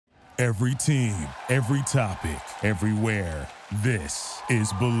Every team, every topic, everywhere. This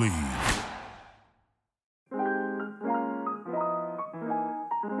is Believe.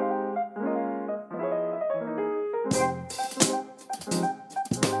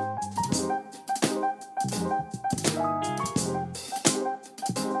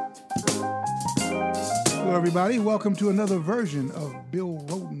 Hello, everybody. Welcome to another version of Bill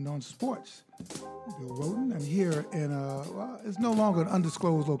Rhoden on Sports. Bill Rhoden. I'm here in it's no longer an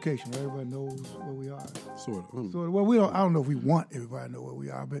undisclosed location. Right? Everybody knows where we are. Sort of. Well, I don't know if we want everybody to know where we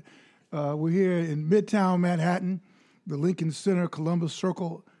are, but we're here in Midtown Manhattan, the Lincoln Center, Columbus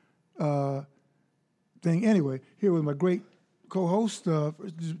Circle thing. Anyway, here with my great co-host, the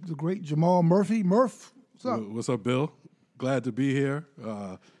great Jamal Murphy. Murph, what's up? What's up, Bill? Glad to be here.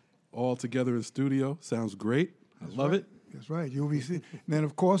 All together in studio. Sounds great. I love it. That's right. UBC. And then,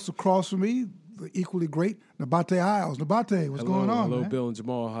 of course, across from me, the equally great Nabate Isles. Nabate, what's going on, Hello, man? Bill and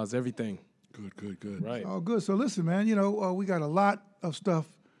Jamal. How's everything? Good. Right. Oh, good. So listen, man, we got a lot of stuff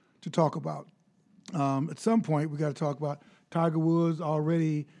to talk about. At some point, we got to talk about Tiger Woods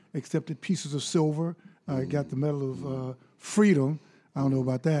already accepted pieces of silver, got the Medal of Freedom. I don't know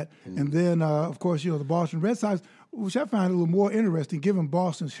about that. And then, of course, the Boston Red Sox, which I find a little more interesting given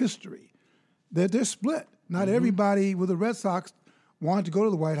Boston's history. They're split. Not everybody with the Red Sox wanted to go to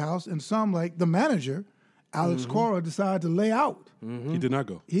the White House, and some, like the manager, Alex Cora, decided to lay out. He did not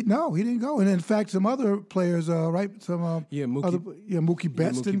go. He didn't go. And in fact, some other players, Mookie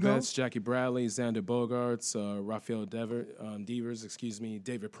Betts didn't go. Jackie Bradley, Xander Bogaerts, Rafael Devers,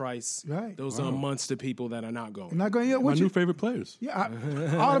 David Price. Right. Those are amongst the people that are not going. Not going. Yeah, My new favorite players. Yeah,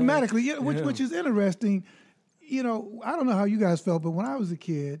 automatically. Yeah, which is interesting. I don't know how you guys felt, but when I was a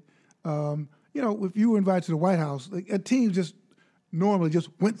kid, if you were invited to the White House, like, a team just normally just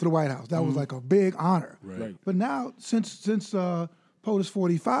went to the White House. That was like a big honor. Right. But now, since POTUS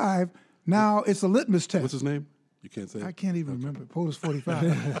 45, now it's a litmus test. What's his name? You can't say. I can't even remember POTUS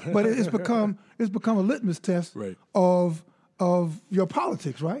 45. But it's become a litmus test Right. of your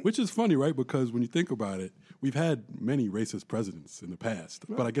politics, right? Which is funny, right? Because when you think about it, we've had many racist presidents in the past,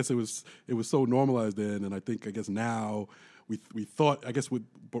 but I guess it was so normalized then, and I guess now we thought, I guess with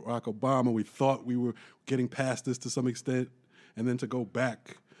Barack Obama, we thought we were getting past this to some extent, and then to go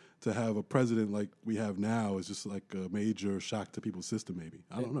back to have a president like we have now is just like a major shock to people's system, maybe.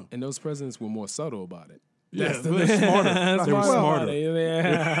 I don't know. And those presidents were more subtle about it. Yeah, they're smarter. They were smarter.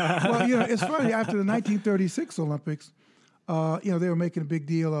 Yeah. Well, it's funny, after the 1936 Olympics, they were making a big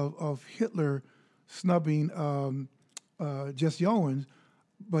deal of Hitler snubbing Jesse Owens,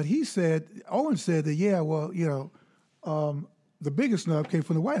 but Owens said that, the biggest snub came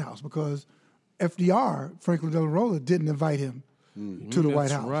from the White House because FDR, Franklin Delano Roosevelt, didn't invite him to the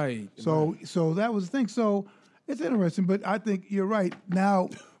White House. Right. So that was the thing. So it's interesting, but I think you're right. Now,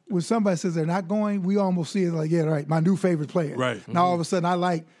 when somebody says they're not going, we almost see it like, yeah, right, my new favorite player. Right. Now all of a sudden I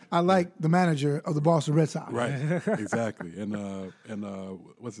like the manager of the Boston Red Sox. Right, exactly. And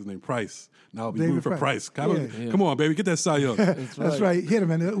what's his name? Price. Now I'll be David rooting for Price. Price. Come on, baby, get that Cy Young. That's right. Hit him,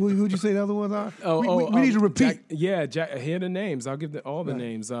 man. Who'd you say the other ones are? We need to repeat. Here are the names. I'll give all the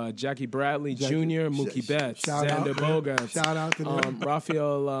names. Jackie Bradley Jr., Mookie Betts, Xander Bogaerts. Shout out to them.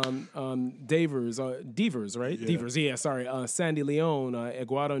 Rafael Devers, right? Yeah. Devers, sorry. Sandy Leon,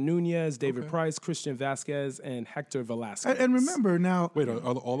 Eduardo Nunez, David Price, Christian Vasquez, and Hector Velasquez. And remember now. Wait, are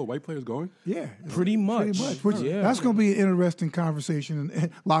all the white players going? Yeah. Pretty much. That's going to be an interesting conversation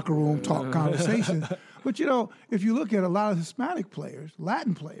and locker room talk conversation. But, if you look at a lot of Hispanic players,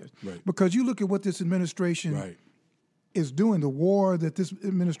 Latin players, Right. because you look at what this administration is doing, the war that this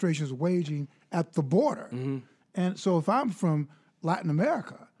administration is waging at the border. Mm-hmm. And so if I'm from Latin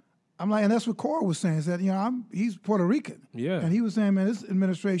America, I'm like, and that's what Cora was saying, is that, he's Puerto Rican. Yeah. And he was saying, man, this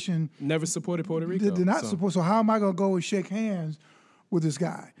administration Never supported Puerto Rico. did not support. So how am I going to go and shake hands with this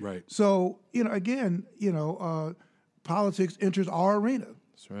guy? Right. So, again, politics enters our arena.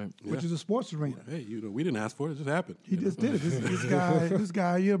 That's right. Which is a sports arena. Hey, we didn't ask for it; it just happened. He just did it. This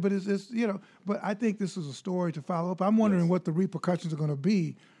guy, but it's but I think this is a story to follow up. I'm wondering what the repercussions are going to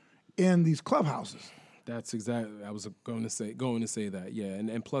be in these clubhouses. That's exactly. I was going to say that. Yeah,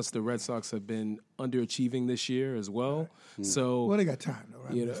 and plus the Red Sox have been underachieving this year as well. Right. So they got time though,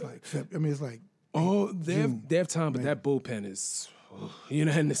 right? It's like they have time, but that bullpen is.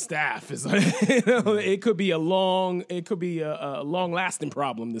 And the staff is like, it could be a long lasting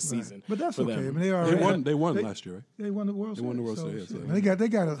problem this season. But that's for okay. them. I mean, they won last year, right? They won the World Series. They won the World Series. So, they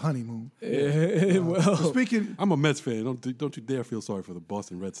got a honeymoon. Well, speaking, I'm a Mets fan. Don't you dare feel sorry for the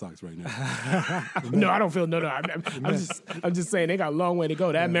Boston Red Sox right now. No, I don't feel no. I'm just saying they got a long way to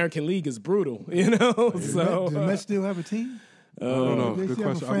go. That American League is brutal, So do the Mets still have a team? I don't know. They Good still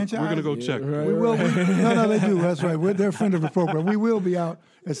have a question. We're franchise? going to go check. right. We will. No, they do. That's right. They're a friend of the program. We will be out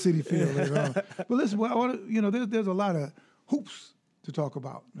at Citi Field later on. But listen, I want to. There's a lot of hoops to talk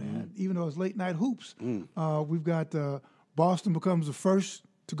about, man. Even though it's late night hoops, we've got Boston becomes the first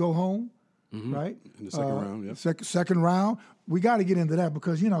to go home, right? In the second round, yeah. Second round. We got to get into that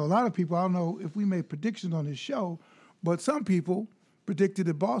because a lot of people. I don't know if we made predictions on this show, but some people predicted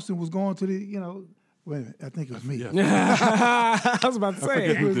that Boston was going to the. Wait a minute, I think it was me. Yeah. I was about to say.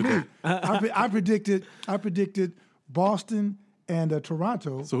 It was me. I predicted Boston and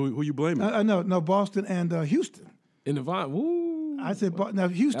Toronto. So who you blaming? No, Boston and Houston. In the Vine, woo. I said, now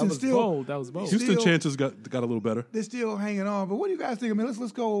Houston That was still. bold. That was bold. Houston still- chances got a little better. They're still hanging on. But what do you guys think? I mean,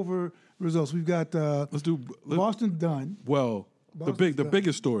 let's go over results. We've got Boston done. Well, Boston's the done.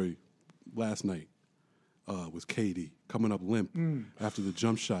 biggest story last night was KD coming up limp after the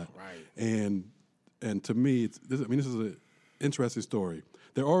jump shot. Right. And to me, this is an interesting story.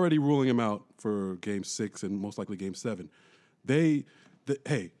 They're already ruling him out for Game 6 and most likely Game 7. Hey,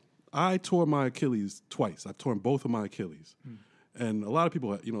 I tore my Achilles twice. I've torn both of my Achilles, and a lot of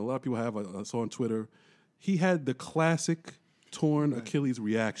people have. I saw on Twitter, he had the classic torn Achilles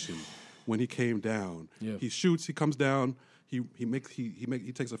reaction when he came down. Yeah. He shoots, he comes down. He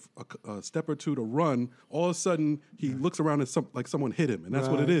takes a step or two to run. All of a sudden, he looks around and like someone hit him, and that's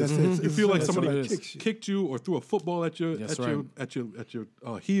what it is. You feel like That's somebody what it is. kicked you or threw a football at your That's at your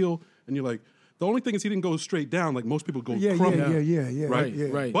heel, and you're like. The only thing is he didn't go straight down like most people go. Yeah. Right.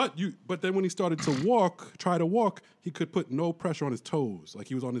 Right. But then when he started to try to walk, he could put no pressure on his toes. Like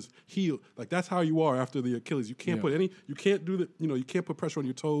he was on his heel. Like that's how you are after the Achilles. You can't you can't do you can't put pressure on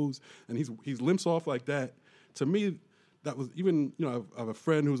your toes. And he's limps off like that. To me, that was even, I have a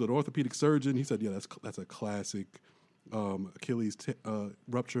friend who's an orthopedic surgeon. He said, yeah, that's a classic Achilles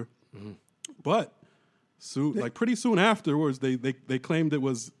rupture. But pretty soon afterwards, they claimed it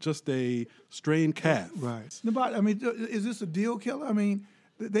was just a strained calf. Right. But I mean, is this a deal killer? I mean,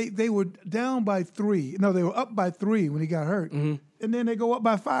 they were down by 3. No, they were up by 3 when he got hurt, and then they go up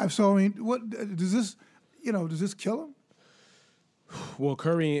by 5. So I mean, what does this? Does this kill him? Well,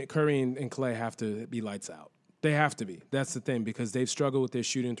 Curry and Clay have to be lights out. They have to be. That's the thing, because they've struggled with their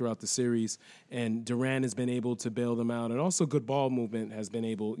shooting throughout the series, and Durant has been able to bail them out, and also good ball movement has been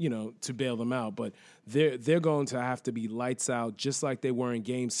able, to bail them out. But they're going to have to be lights out, just like they were in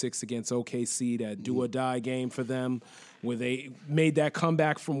Game 6 against OKC, that do-or-die game for them, where they made that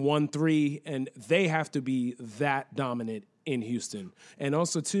comeback from 1-3, and they have to be that dominant in Houston. And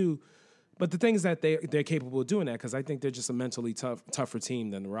also, too, but the thing is that they're capable of doing that, because I think they're just a mentally tougher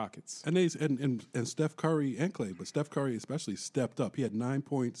team than the Rockets. And Steph Curry and Clay, but Steph Curry especially stepped up. He had 9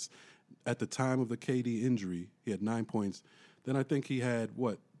 points at the time of the KD injury. He had 9 points. Then I think he had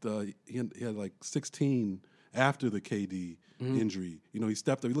he had like 16 after the KD injury. He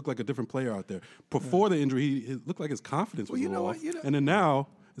stepped up. He looked like a different player out there. Before the injury, he looked like his confidence was off. And then now,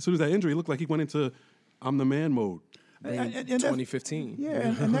 as soon as that injury, it looked like he went into I'm the man mode. And 2015.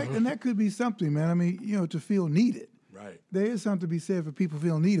 Yeah, and that could be something, man. I mean, to feel needed. Right. There is something to be said for people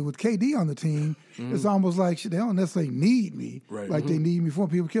feeling needed. With KD on the team, it's almost like they don't necessarily need me like they need me for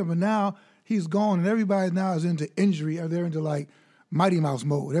people kill. But now he's gone, and everybody now is into injury, or they're into like Mighty Mouse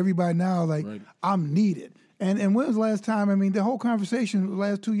mode. Everybody now I'm needed. And when was the last time? I mean, the whole conversation the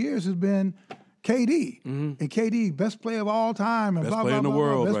last 2 years has been KD. And KD, best player of all time. And Best blah, player blah, in the blah,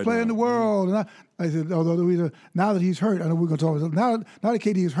 world best right player now. in the world. And I said, although now that he's hurt, I know we're going to talk about it. Now that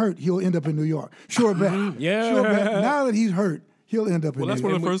KD is hurt, he'll end up in New York. Sure bet. Yeah. Sure bet. Now that he's hurt, he'll end up in New York. Well, that's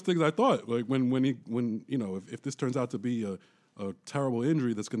one of the first things I thought. Like when if this turns out to be a terrible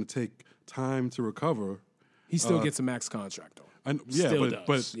injury that's going to take time to recover, He still gets a max contract, though. Still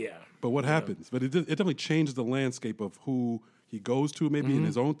does. But what happens? But it definitely changes the landscape of who he goes to, maybe in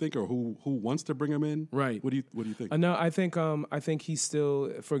his own thinker, or who wants to bring him in. Right. What do you think? No, I think he's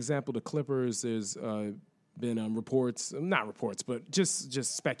still. For example, the Clippers. There's been reports, not reports, but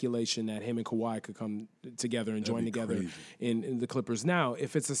just speculation that him and Kawhi could come together and join together in the Clippers. Now,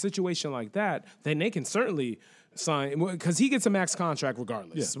 if it's a situation like that, then they can certainly sign, because he gets a max contract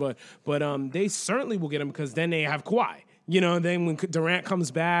regardless. Yeah. But they certainly will get him, because then they have Kawhi. Then when Durant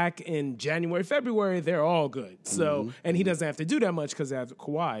comes back in January, February, they're all good. So, and he doesn't have to do that much because they have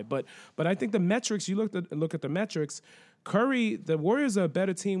Kawhi. But I think the metrics, you look at the metrics, Curry, the Warriors are a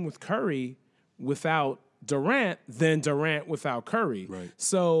better team with Curry without Durant than Durant without Curry. Right.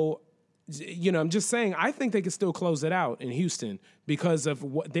 So, I'm just saying, I think they can still close it out in Houston because of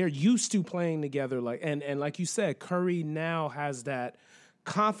what they're used to playing together. And like you said, Curry now has that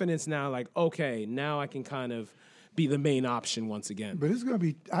confidence now, like, okay, now I can kind of be the main option once again. But it's going to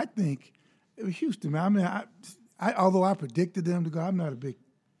be, I think, Houston, man. I mean, although I predicted them to go, I'm not a big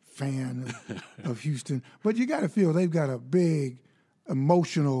fan of Houston, but you got to feel they've got a big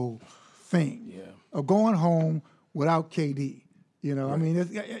emotional thing of going home without KD. You know, I mean,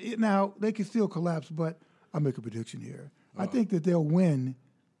 now they can still collapse, but I'll make a prediction here. I think that they'll win.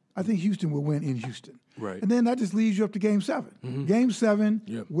 I think Houston will win in Houston. Right. And then that just leads you up to Game 7. Mm-hmm. Game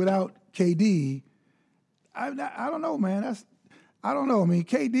 7 without KD, I don't know, man. I don't know. I mean,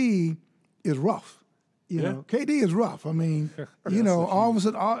 KD is rough. You know, KD is rough. I mean, you know, all of a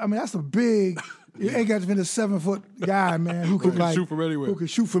sudden, I mean, that's a big. You ain't got to be a 7-foot guy, man, who could like shoot from anywhere. Who could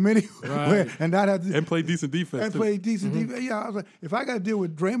shoot from anywhere and not have to And play decent defense. and play decent defense. Yeah, I was like, if I got to deal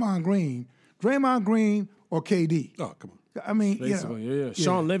with Draymond Green or KD. Oh, come on. I mean, Basically,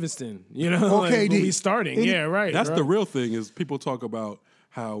 Sean Livingston, you know, Or like, KD. will be starting. Right. That's the real thing is people talk about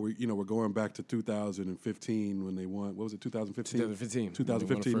how we're going back to 2015 when they won. What was it? 2015.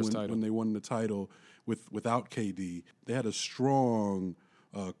 2015 when they won the title without KD. They had a strong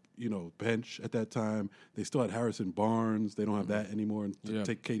bench at that time. They still had Harrison Barnes. They don't have that anymore to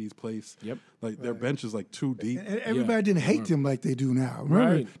take KD's place. Yep. Like their bench is like too deep. And everybody didn't hate them like they do now.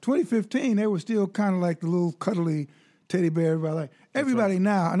 Remember, 2015, they were still kind of like the little cuddly teddy bear. Everybody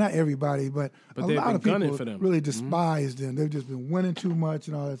now, not everybody, but a lot of people for them. really despise them. They've just been winning too much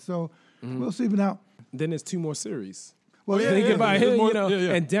and all that. So we'll see. But now, Then there's 2 more series. well, Think about him, more- you know.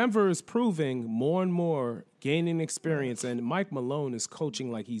 yeah. And Denver is proving more and more, gaining experience. And Mike Malone is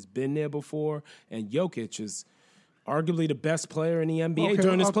coaching like he's been there before. And Jokic is arguably the best player in the NBA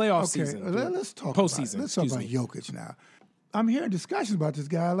during this playoff season. Let's talk Postseason. Let's talk about Jokic now. I'm hearing discussions about this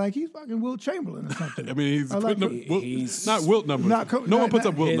guy like he's fucking Wilt Chamberlain or something. I mean, he's I like putting up he's- not Wilt numbers. Not no one puts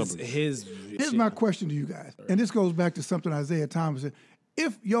up Wilt numbers. Here's my question to you guys, and this goes back to something Isaiah Thomas said.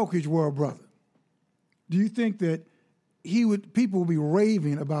 If Jokic were a brother, do you think that people would be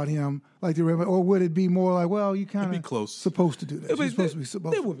raving about him like they rave, or would it be more like, well, you kind be of close. supposed to do that? You're supposed to be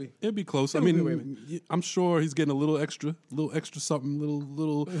supposed. It would be. It'd be close. I would be mean, I'm sure he's getting a little extra something,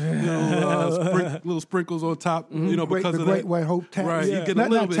 little sprinkles on top, because the of Great that. White Hope tax. Right, Yeah. you get a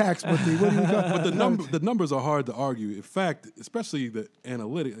little not bit. tax, but the what do you call But the numbers are hard to argue. In fact, especially the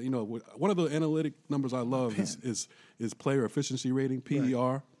analytic. One of the analytic numbers I love is player efficiency rating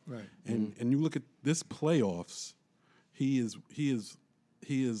 (PER). Right. And you look at this playoffs, he is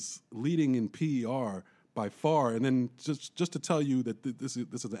leading in PER by far. And then just to tell you that this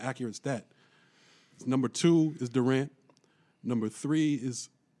is an accurate stat. Number 2 is Durant. Number 3 is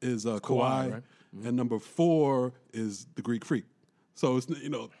Kawhi, right? And number 4 is the Greek Freak. So it's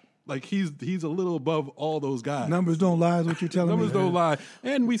like he's a little above all those guys. Numbers don't lie, is what you're telling Numbers me. don't lie,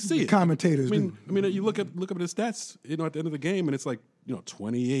 and we see it. Commentators do. I mean, you look up the stats, at the end of the game, and it's like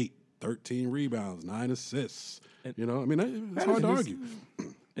 28, 13 rebounds, 9 assists. It's hard to argue.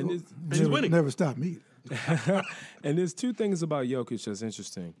 And He's winning. Never stop me. And there's 2 things about Jokic that's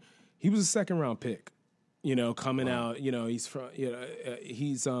interesting. He was a 2nd-round pick, coming out. He's from,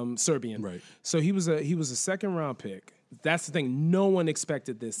 he's Serbian, Right. So he was a 2nd-round pick. That's the thing. No one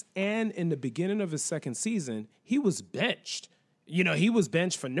expected this. And in the beginning of his 2nd season, he was benched. He was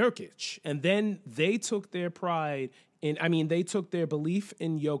benched for Nurkic, and then they took their pride in. I mean, they took their belief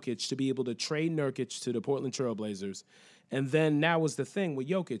in Jokic to be able to trade Nurkic to the Portland Trailblazers. And then that was the thing with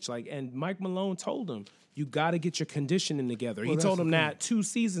Jokic. And Mike Malone told him, you got to get your conditioning together. He told him that 2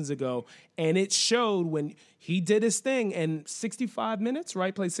 seasons ago, and it showed when he did his thing. And 65 minutes,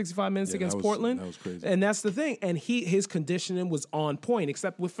 right? Played 65 minutes against Portland. That was crazy. And that's the thing. And his conditioning was on point,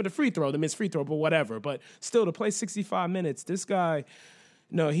 except for the free throw, the missed free throw, but whatever. But still, to play 65 minutes, this guy...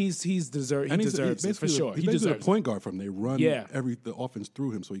 No, he deserves it for sure. He's He basically deserves a point guard from. They run Yeah. the offense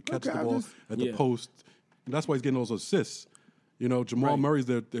through him, so he catches Okay, the ball at the post. And that's why he's getting those assists. Jamal Murray's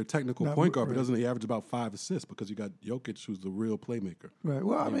their technical point guard, but doesn't he average about 5 assists because you got Jokic, who's the real playmaker. Right.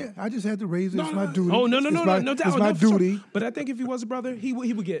 Well, I mean, I just had to raise it. It's my duty. Oh, no It's doubt. It's my for sure. duty. But I think if he was a brother, he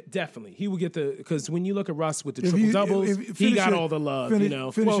would get because when you look at Russ with the If triple you- doubles, if- he finish got your- all the love. Finish,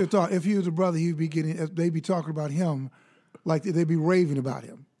 Finish Well, your thought. If he was a brother, he'd be they'd be talking about him like they'd be raving about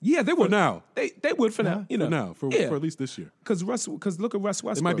him. yeah, they would now. They would for now. For at least this year. Because look at Russ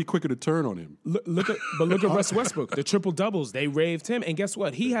Westbrook. It might be quicker to turn on him. Look at Russ Westbrook, the triple doubles. They raved him, and guess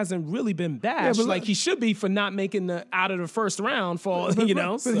what? He hasn't really been bashed but like he should be for not making the out of the first round for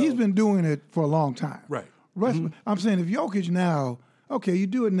But so. he's been doing it for a long time. Right. Russ, I'm saying if Jokic now, okay, you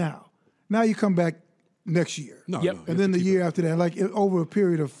do it now. Now you come back next year. No, Yep. no. And then the year after that, like over a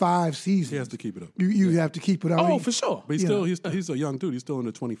period of 5 seasons. He has to keep it up. You have to keep it up. Oh, for sure. But You he's a young dude. He's still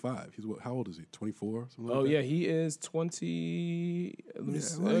under 25. How old is he? 24? Something Oh, like that? yeah, he is 20. Let me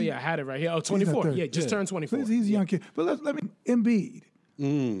see. well, Oh, yeah, I had it right here. Oh, not 24. 30. Yeah, just turned 24. He's a young kid. But let me Embiid.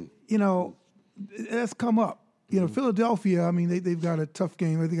 Mm. That's come up. You know, Philadelphia, I mean, they've got a tough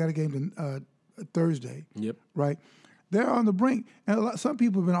game. They got a game Thursday. Yep. Right? They're on the brink. And some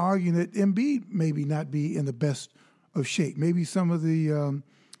people have been arguing that Embiid maybe not be in the best of shape. Maybe some of the,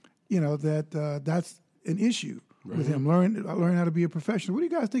 that's an issue with him. Learn how to be a professional. What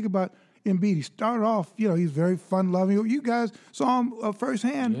do you guys think about Embiid? He started off, he's very fun-loving. You guys saw him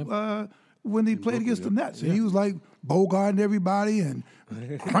firsthand when he played against the Nets. And he was like bogarting everybody and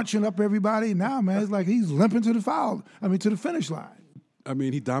crunching up everybody. Now, man, it's like he's limping to the finish line. I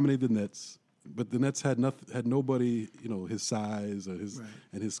mean, he dominated the Nets, but the Nets had nobody, his size or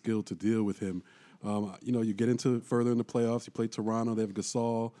his skill to deal with him. You get into further in the playoffs. You play Toronto. They have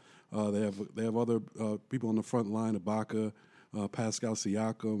Gasol. They have other people on the front line, Ibaka, Pascal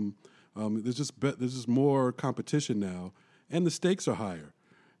Siakam. There's just more competition now, and the stakes are higher.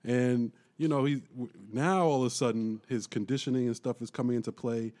 And now all of a sudden his conditioning and stuff is coming into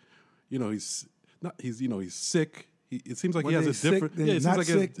play. He's sick. It seems like he has a different. It seems like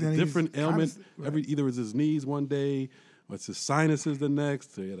he has a different ailment. Either it's his knees one day, or it's his sinuses the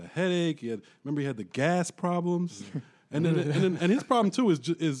next. He had a headache. Remember he had the gas problems. And his problem too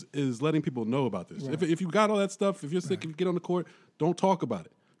is letting people know about this. Right. If you got all that stuff, if you're sick, if you get on the court, don't talk about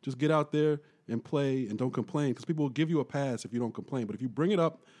it. Just get out there and play and don't complain, because people will give you a pass if you don't complain. But if you bring it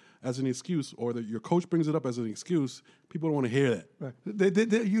up as an excuse, or your coach brings it up as an excuse, people don't want to hear that.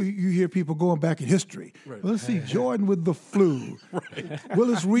 Right. You hear people going back in history. Right. Let's see, Jordan with the flu. Right.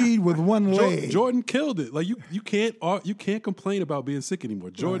 Willis Reed with one leg. Jordan killed it. Like you can't complain about being sick anymore.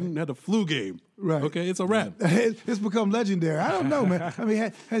 Jordan had a flu game. Right. Okay, it's a wrap. It's become legendary. I don't know, man. I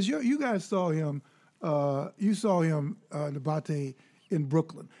mean, you guys saw him? You saw him, Nabate, in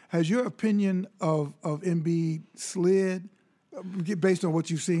Brooklyn. Has your opinion of Embiid slid based on what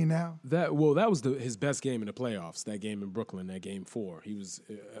you've seen now? That was his best game in the playoffs. That game in Brooklyn, that game 4, he was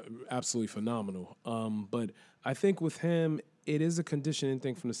absolutely phenomenal. But I think with him, it is a conditioning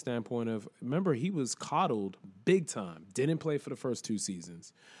thing from the standpoint of, remember, he was coddled big time. Didn't play for the first 2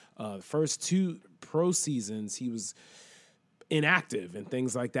 seasons. The first 2 pro seasons, he was inactive and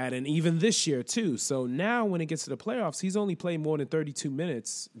things like that, and even this year too. So now when it gets to the playoffs, he's only played more than 32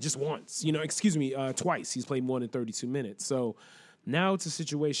 minutes just once. Twice he's played more than 32 minutes. So now it's a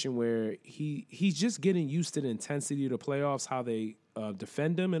situation where he's just getting used to the intensity of the playoffs, how they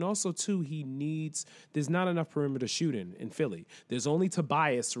defend him, and also too there's not enough perimeter shooting in Philly. There's only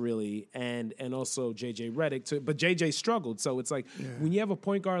Tobias really, and also JJ Redick. But JJ struggled, so it's like when you have a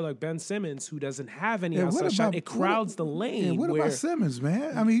point guard like Ben Simmons who doesn't have any outside shot, it crowds the lane. What about Simmons,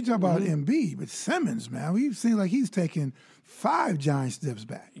 man? I mean, you talk about Embiid, but Simmons, man, we've seen like he's taken 5 giant steps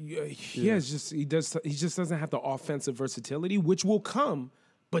back. He just doesn't have the offensive versatility, which will come.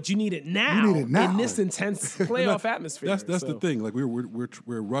 But you need it now. In this intense playoff atmosphere. That's the thing. Like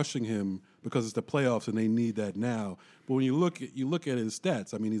we're rushing him because it's the playoffs and they need that now. But when you look at his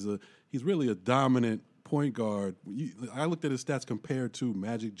stats, I mean, he's really a dominant point guard. I looked at his stats compared to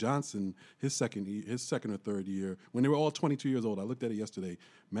Magic Johnson, his second or third year when they were all 22 years old. I looked at it yesterday.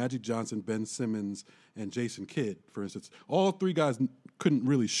 Magic Johnson, Ben Simmons, and Jason Kidd, for instance, all 3 guys couldn't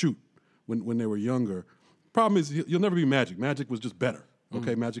really shoot when they were younger. Problem is, you'll never be Magic. Magic was just better.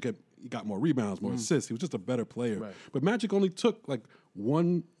 Okay, Magic he got more rebounds, more assists. He was just a better player. Right. But Magic only took like a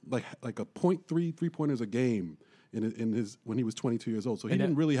 0.3 3-pointers a game in his when he was 22 years old. So he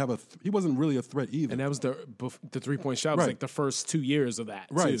didn't really have he wasn't really a threat either. And that was the 3-point shot was like the first 2 years of that.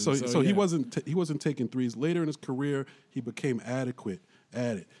 Right. Too. So he wasn't taking threes. Later in his career, he became adequate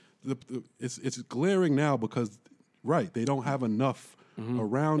at it. It's glaring now because they don't have enough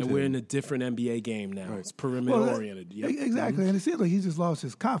around him. And we're in a different NBA game now. Right. It's perimeter-oriented. Exactly. And it seems like he just lost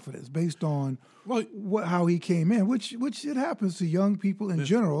his confidence based on how he came in, which it happens to young people in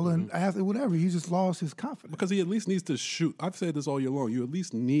general and athletes, whatever. He just lost his confidence. Because he at least needs to shoot. I've said this all year long. You at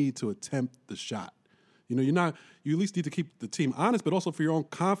least need to attempt the shot. You at least need to keep the team honest, but also for your own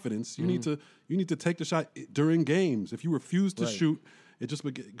confidence, you need to take the shot during games. If you refuse to shoot, it just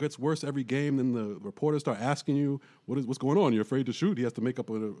gets worse every game. Then the reporters start asking you, what's going on? You're afraid to shoot. He has to make up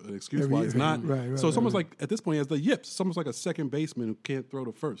an excuse why he's not. So it's almost like, at this point, he has the yips. It's almost like a second baseman who can't throw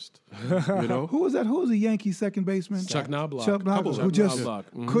to first. Who was that? Who was the Yankee second baseman? Chuck Knobloch. Who just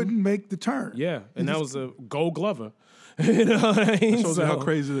couldn't make the turn. Yeah, and that was a Gold Glover. You know what I mean? That shows you how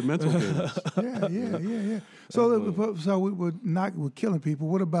crazy the mental game is. Yeah. So we're killing people.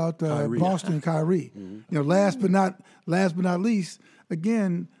 What about Boston and Kyrie? Last but not least,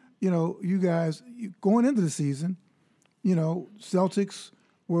 again, you guys going into the season, Celtics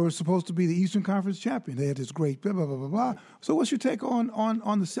were supposed to be the Eastern Conference champion. They had this great blah blah blah blah blah. So what's your take on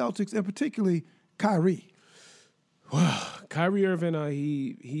the Celtics and particularly Kyrie? Kyrie Irving,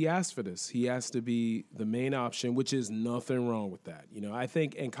 he asked for this. He asked to be the main option, which is nothing wrong with that. I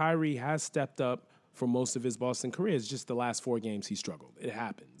think, and Kyrie has stepped up for most of his Boston career. It's just the last 4 games he struggled. It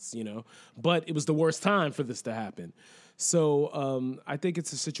happens, But it was the worst time for this to happen. So I think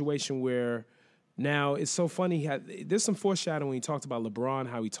it's a situation where now it's so funny. There's some foreshadowing. He talked about LeBron,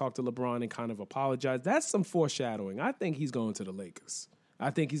 how he talked to LeBron and kind of apologized. That's some foreshadowing. I think he's going to the Lakers. I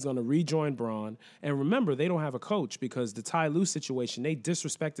think he's going to rejoin Bron. And remember, they don't have a coach because the Ty Lue situation, they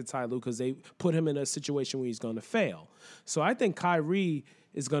disrespected Ty Lue because they put him in a situation where he's going to fail. So I think Kyrie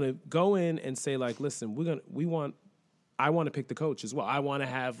is going to go in and say, like, listen, I want to pick the coach as well. I want to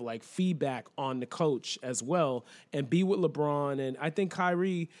have, like, feedback on the coach as well and be with LeBron. And I think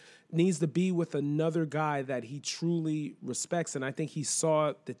Kyrie needs to be with another guy that he truly respects. And I think he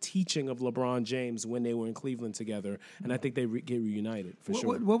saw the teaching of LeBron James when they were in Cleveland together. And I think they get reunited for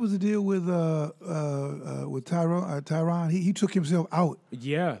sure. What was the deal with Tyron? He took himself out.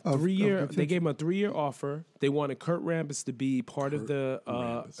 Yeah, 3 year. They gave him a 3-year offer. They wanted Kurt Rambis to be part of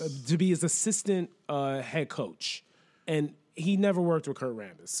to be his assistant head coach. And he never worked with Kurt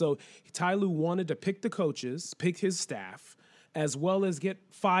Rambis. So Ty Lue wanted to pick the coaches, pick his staff, as well as get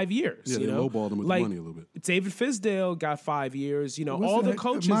 5 years. Yeah, they lowballed him with money a little bit. David Fizdale got 5 years. All the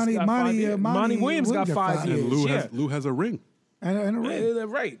coaches Monty, got 5 years. Monty Williams got 5 years. And Lue has a ring. And a ring.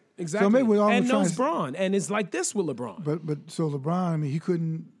 Right, exactly. So maybe we all and knows Bron, and it's like this with LeBron. But so LeBron, I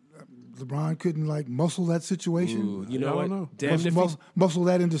mean, LeBron couldn't like muscle that situation. Ooh, you know I what? don't know. Muscle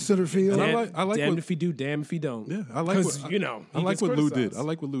that into center field. And I like damned what, if he do, damn if he don't. Yeah, I like what I like what Lue did. I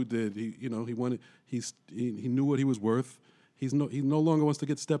like what Lue did. He wanted. He knew what he was worth. He no longer wants to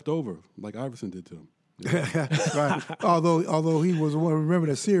get stepped over like Iverson did to him. Right. Although he was one. Remember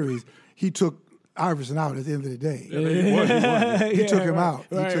that series? He took Iverson out at the end of the day. He took him out.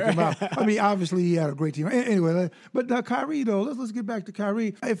 I mean, obviously he had a great team. Anyway, but now Kyrie though, let's get back to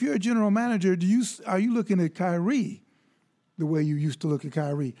Kyrie. If you're a general manager, are you looking at Kyrie the way you used to look at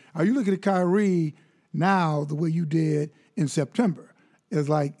Kyrie? Are you looking at Kyrie now the way you did in September? It's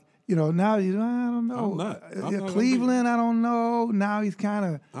like, now I don't know. I'm not Cleveland, I don't know. Now he's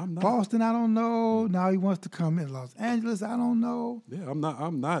kind of Boston, I don't know. Now he wants to come in Los Angeles, I don't know. Yeah,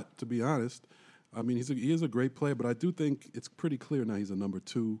 I'm not, to be honest. I mean, he is a great player, but I do think it's pretty clear now he's a number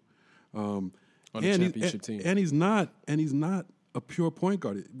 2 on the championship team. And he's not a pure point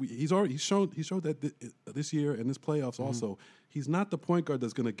guard. He showed that this year and this playoffs also. He's not the point guard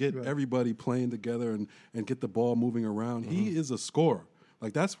that's going to get everybody playing together and get the ball moving around. He is a scorer.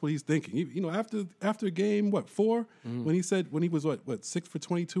 Like, that's what he's thinking. After game 4, when he was 6 for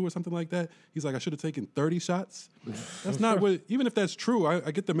 22 or something like that, he's like, I should have taken 30 shots. That's not what. Even if that's true, I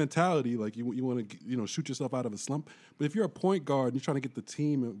get the mentality. Like, you want to shoot yourself out of a slump. But if you're a point guard and you're trying to get the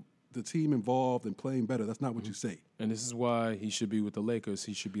team involved and playing better, that's not what you say. And this is why he should be with the Lakers.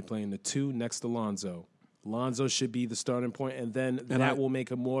 He should be playing the 2 next to Lonzo. Lonzo should be the starting point, and that will make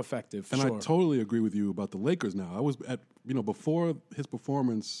him more effective. I totally agree with you about the Lakers now. I was before his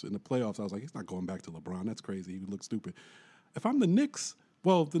performance in the playoffs, I was like, he's not going back to LeBron. That's crazy. He would look stupid. If I'm the Knicks,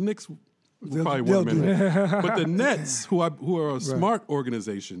 the Knicks probably won't minute. But the Nets, who are a smart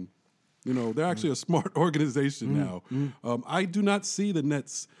organization, they're actually a smart organization now. I do not see the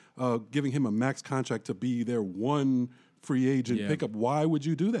Nets giving him a max contract to be their one free agent pickup. Why would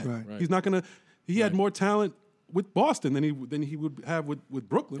you do that? Right. He's not going to. He had more talent with Boston than he would have with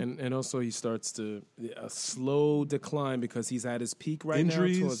Brooklyn. And also he starts to a slow decline because he's at his peak right now.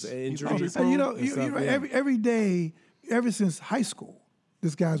 Towards injuries. Every day, ever since high school,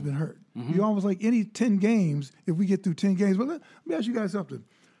 this guy's been hurt. You almost like any 10 games, if we get through 10 games. But let me ask you guys something.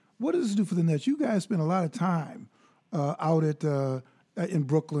 What does this do for the Nets? You guys spend a lot of time out in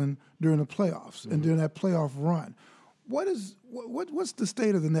Brooklyn during the playoffs and during that playoff run. What's the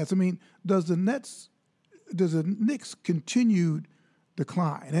state of the Nets? I mean, does the Knicks continued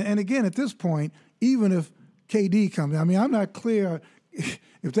decline? And again, at this point, even if KD comes, I mean, I'm not clear if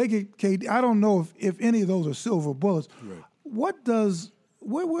they get KD. I don't know if any of those are silver bullets. Right.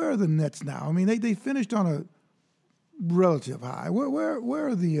 Where are the Nets now? I mean, they finished on a relative high. Where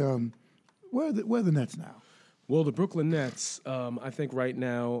are the Nets now? Well, the Brooklyn Nets, I think right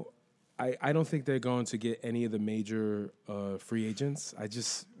now. I don't think they're going to get any of the major free agents. I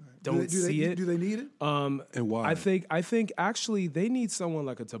just don't see it. Do they need it? And why? I think actually they need someone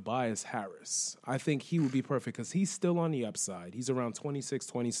like a Tobias Harris. I think he would be perfect because he's still on the upside. He's around 26,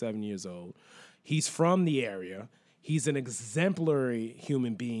 27 years old. He's from the area. He's an exemplary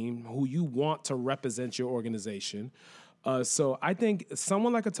human being who you want to represent your organization. So I think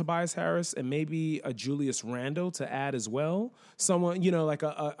someone like a Tobias Harris and maybe a Julius Randle to add as well. Someone, like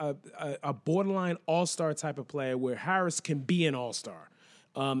a borderline all-star type of player where Harris can be an all-star.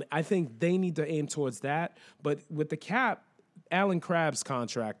 I think they need to aim towards that. But with the cap, Alan Crabb's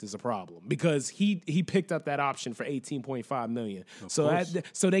contract is a problem because he picked up that option for $18.5 million.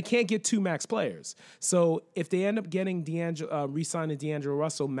 So they can't get two max players. So if they end up getting re-signing D'Angelo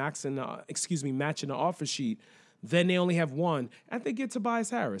Russell, matching the offer sheet, then they only have one. I think get Tobias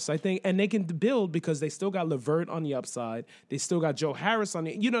Harris. I think, and they can build because they still got LeVert on the upside. They still got Joe Harris on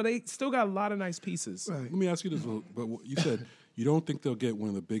the. They still got a lot of nice pieces. Right. Let me ask you this: but you said you don't think they'll get one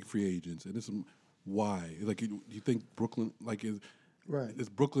of the big free agents, and this is why. Like, you think Brooklyn is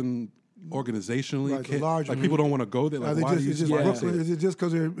Brooklyn organizationally like people don't want to go there? Like, why do you Is it just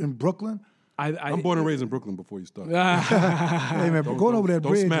because they're in Brooklyn? I'm born and raised in Brooklyn before you start. Hey, man, going over that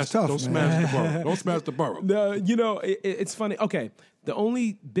bridge is tough, Don't smash the borough. Don't smash the borough. No, it's funny. Okay, the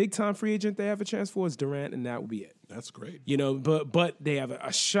only big-time free agent they have a chance for is Durant, and that would be it. That's great. But they have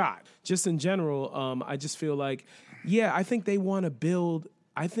a shot. Just in general, I just feel like, I think they want to build.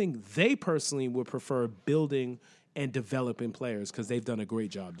 I think they personally would prefer building and developing players because they've done a great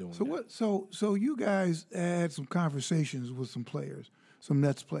job doing that. So you guys had some conversations with some players, some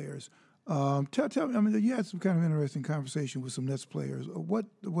Nets players. Tell me, I mean, you had some kind of interesting conversation with some Nets players. What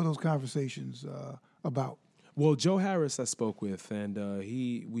were those conversations about? Well, Joe Harris I spoke with, and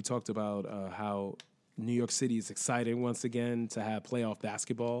we talked about how New York City is exciting once again to have playoff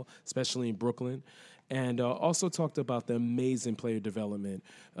basketball, especially in Brooklyn. And also talked about the amazing player development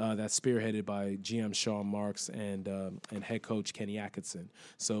that's spearheaded by GM Sean Marks and head coach Kenny Atkinson.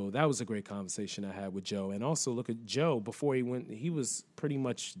 So that was a great conversation I had with Joe. And also look at Joe before he went; he was pretty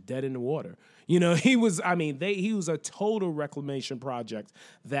much dead in the water. He was. I mean, he was a total reclamation project.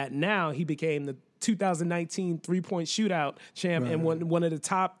 That now he became the 2019 three-point shootout champ and one of the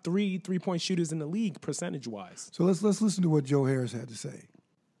top 3-point shooters in the league percentage-wise. So let's listen to what Joe Harris had to say.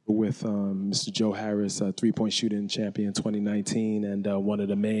 With Mr. Joe Harris, three-point shooting champion 2019 and one of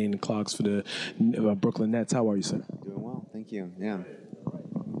the main clogs for the Brooklyn Nets. How are you, sir? Doing well, thank you. Yeah.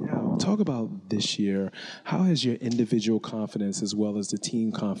 Now, talk about this year. How has your individual confidence as well as the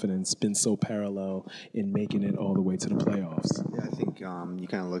team confidence been so parallel in making it all the way to the playoffs? Yeah, I think you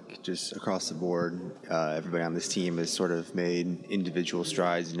kind of look just across the board. Everybody on this team has sort of made individual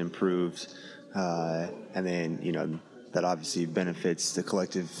strides and improved. And then, that obviously benefits the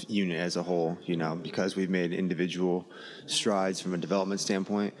collective unit as a whole, because we've made individual strides from a development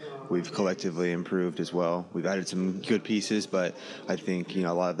standpoint. We've collectively improved as well. We've added some good pieces, but I think, a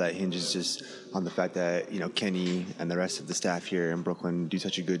lot of that hinges just on the fact that, Kenny and the rest of the staff here in Brooklyn do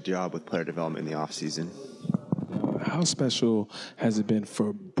such a good job with player development in the offseason. How special has it been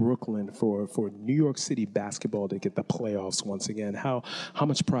for Brooklyn, for New York City basketball to get the playoffs once again? How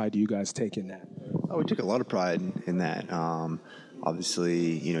much pride do you guys take in that? Oh, we took a lot of pride in that.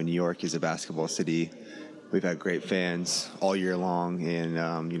 Obviously, New York is a basketball city. We've had great fans all year long,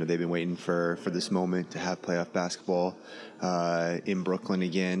 and they've been waiting for this moment to have playoff basketball in Brooklyn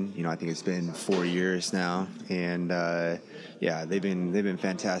again. I think it's been 4 years now, and they've been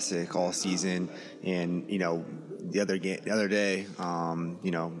fantastic all season. And the other day,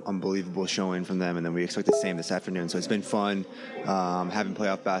 unbelievable showing from them, and then we expect the same this afternoon. So it's been fun having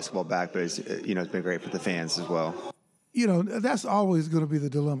playoff basketball back, but it's been great for the fans as well. That's always going to be the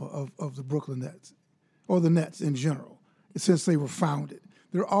dilemma of the Brooklyn Nets, or the Nets in general, since they were founded.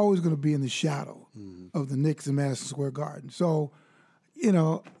 They're always going to be in the shadow of the Knicks in Madison Square Garden. So,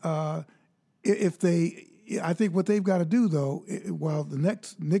 I think what they've got to do, though, while the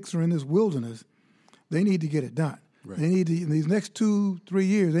Knicks are in this wilderness, they need to get it done. Right. They need to, in these next 2-3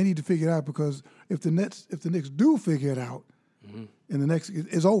 years, they need to figure it out, because if the Knicks do figure it out, and the next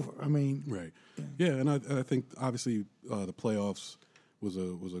is over. I mean, right? Yeah, and I think obviously the playoffs was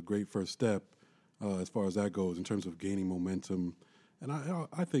a great first step as far as that goes in terms of gaining momentum. And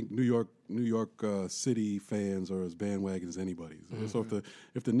I think New York City fans are as bandwagon as anybody's. So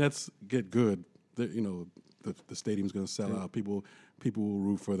if the Nets get good, the stadium's going to sell out. People will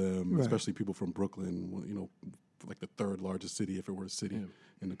root for them, especially people from Brooklyn. Like the third largest city, if it were a city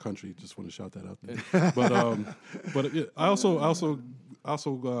in the country. Just want to shout that out there. But I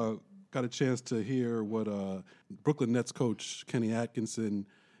also got a chance to hear what Brooklyn Nets coach Kenny Atkinson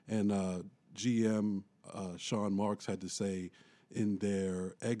and GM Sean Marks had to say in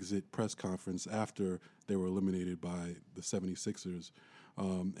their exit press conference after they were eliminated by the 76ers.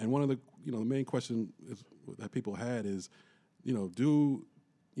 And one of the main question that people had is, do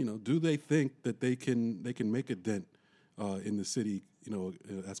they think that they can make a dent in the city,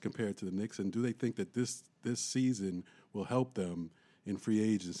 as compared to the Knicks, and do they think that this season will help them in free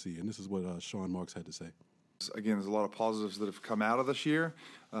agency. And this is what Sean Marks had to say. Again, there's a lot of positives that have come out of this year,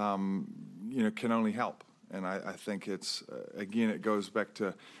 can only help. And I think it's, again, it goes back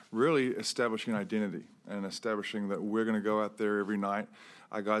to really establishing identity and establishing that we're going to go out there every night.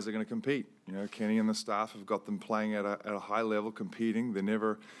 Our guys are going to compete. Kenny and the staff have got them playing at a high level, competing. They're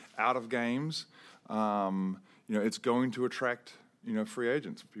never out of games. It's going to attract, free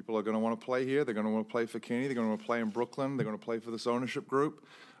agents. People are going to want to play here. They're going to want to play for Kenny. They're going to want to play in Brooklyn. They're going to play for this ownership group.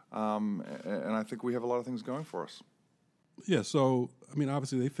 And I think we have a lot of things going for us. Yeah, so,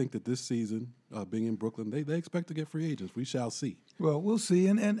 obviously they think that this season, being in Brooklyn, they expect to get free agents. We shall see. Well, we'll see.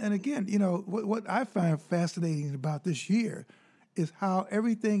 And again, what I find fascinating about this year is how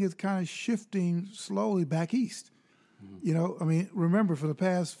everything is kind of shifting slowly back east. Remember, for the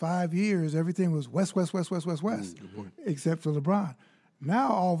past 5 years, everything was west, except for LeBron. Now,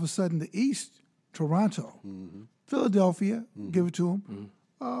 all of a sudden, the East, Toronto, Philadelphia, give it to them,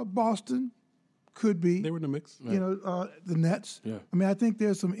 Boston, could be. They were in the mix. The Nets. Yeah. I think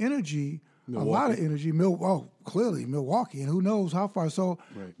there's some energy, Milwaukee. a lot of energy. Clearly Milwaukee, and who knows how far. So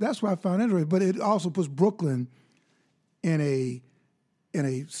that's what I found interesting. But it also puts Brooklyn in a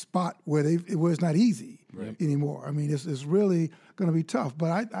spot where it's not easy anymore. It's really going to be tough.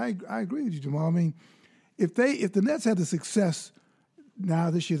 But I agree with you, Jamal. If the Nets had the success now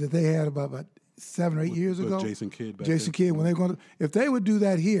this year that they had about 7 or 8 years ago, Jason Kidd, when they're going to, if they would do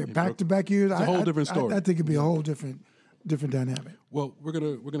that here, back-to-back years, it's a whole different story. I think it'd be a whole different dynamic. Well, we're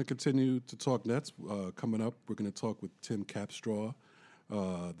gonna continue to talk Nets. Coming up, we're gonna talk with Tim Capstraw,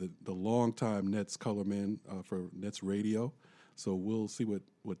 the longtime Nets colorman for Nets Radio. So we'll see what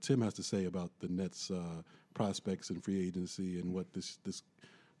Tim has to say about the Nets prospects and free agency and what this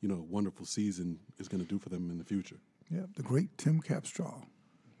wonderful season is going to do for them in the future. Yeah, the great Tim Capstraw.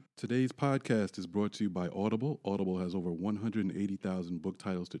 Today's podcast is brought to you by Audible. Audible has over 180,000 book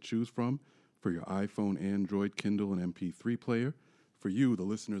titles to choose from for your iPhone, Android, Kindle, and MP3 player. For you, the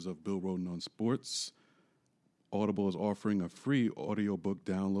listeners of Bill Rhoden on Sports, Audible is offering a free audiobook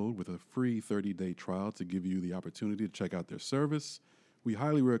download with a free 30-day trial to give you the opportunity to check out their service. We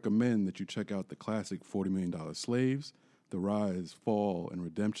highly recommend that you check out the classic $40 Million Slaves, The Rise, Fall, and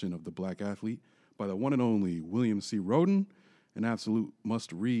Redemption of the Black Athlete by the one and only William C. Rhoden, an absolute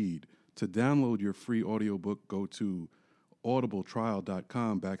must-read. To download your free audiobook, go to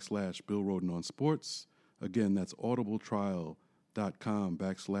audibletrial.com/Bill Rhoden on Sports. Again, that's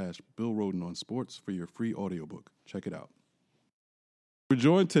audibletrial.com/Bill Rhoden on Sports for your free audiobook. Check it out. We're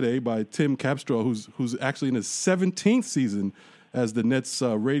joined today by Tim Capstraw, who's actually in his 17th season as the Nets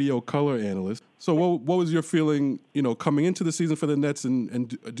radio color analyst. So what was your feeling, coming into the season for the Nets,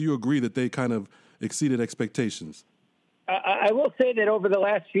 and do you agree that they kind of exceeded expectations? I will say that over the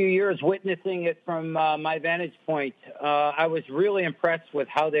last few years, witnessing it from my vantage point, I was really impressed with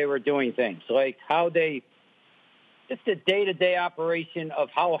how they were doing things, like how just the day-to-day operation of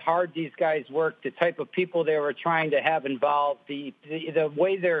how hard these guys work, the type of people they were trying to have involved, the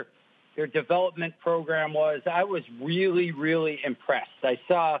way their development program was. I was really, really impressed.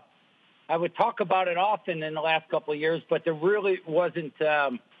 I would talk about it often in the last couple of years, but there really wasn't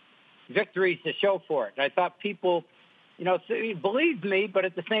victories to show for it. And I thought people, believed me, but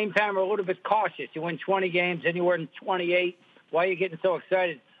at the same time were a little bit cautious. You win 20 games, and you win 28. Why are you getting so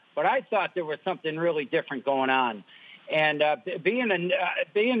excited? But I thought there was something really different going on. And being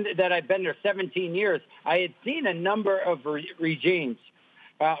that I've been there 17 years, I had seen a number of regimes,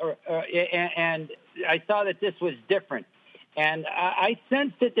 and I saw that this was different. And I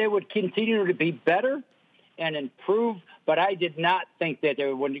sensed that they would continue to be better and improve, but I did not think that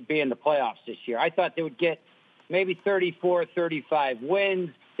they would be in the playoffs this year. I thought they would get maybe 34, 35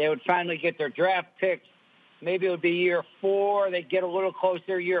 wins. They would finally get their draft picks. Maybe it would be year 4. They'd get a little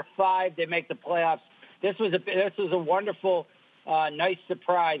closer. Year 5, they make the playoffs. This was a wonderful, nice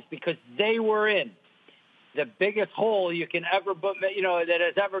surprise because they were in the biggest hole you can ever,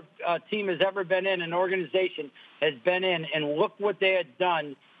 that a team has ever been in, an organization has been in. And look what they had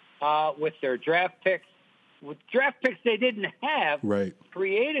done with their draft picks. With draft picks they didn't have,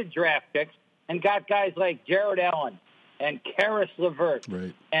 created draft picks and got guys like Jared Allen and Karis LeVert,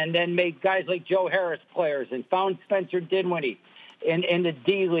 and then made guys like Joe Harris players and found Spencer Dinwiddie in the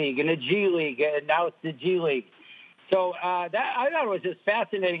D League and the G League, and now it's the G League. So I thought it was just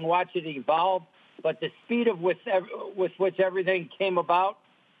fascinating watching it evolve, but the speed with which everything came about,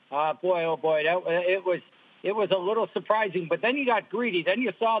 it was a little surprising. But then you got greedy. Then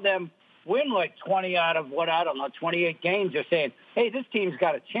you saw them win like 20 out of 28 games. You're saying, hey, this team's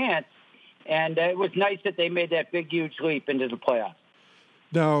got a chance. And it was nice that they made that big, huge leap into the playoffs.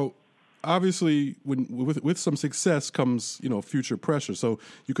 Now, obviously, with some success comes future pressure. So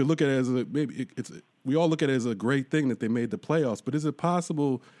you could look at it as we all look at it as a great thing that they made the playoffs. But is it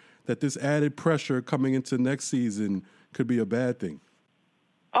possible that this added pressure coming into next season could be a bad thing?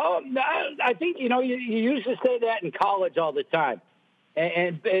 Oh, I think you used to say that in college all the time,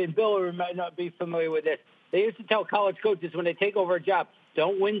 and Bill might not be familiar with this. They used to tell college coaches when they take over a job,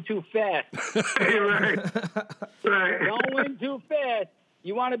 don't win too fast. Right. Don't win too fast.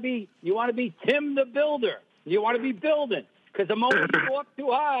 You want to be Tim the Builder. You want to be building, because the moment you go up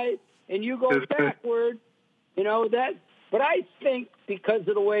too high and you go backward, that. But I think because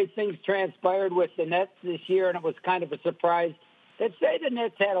of the way things transpired with the Nets this year, and it was kind of a surprise, that say the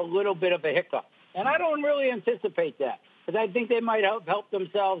Nets had a little bit of a hiccup. And I don't really anticipate that, because I think they might help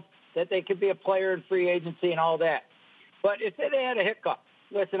themselves, that they could be a player in free agency and all that. But if they had a hiccup,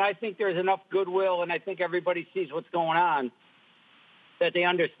 listen, I think there's enough goodwill, and I think everybody sees what's going on, that they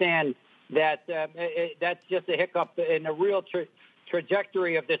understand that that's just a hiccup in the real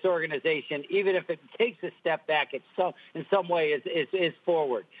trajectory of this organization. Even if it takes a step back, it's in some way is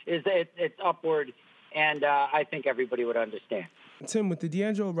forward, it's upward, and I think everybody would understand. Tim, with the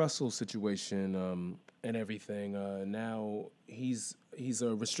D'Angelo Russell situation and everything, now he's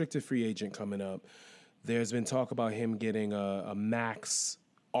a restricted free agent coming up. There's been talk about him getting a max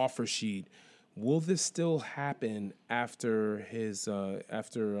offer sheet. Will this still happen after his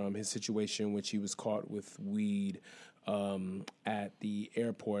situation, which he was caught with weed at the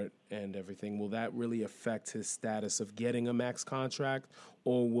airport and everything? Will that really affect his status of getting a max contract,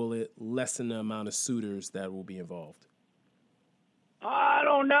 or will it lessen the amount of suitors that will be involved? I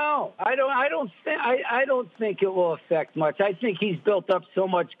don't know. I don't think it will affect much. I think he's built up so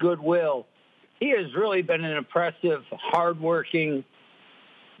much goodwill. He has really been an impressive, hardworking,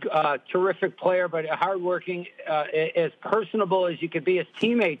 terrific player, but hardworking, as personable as you could be. His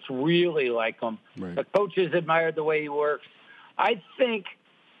teammates really like him. Right. The coaches admired the way he works. I think,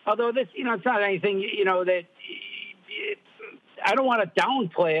 although this, it's not anything, that I don't want to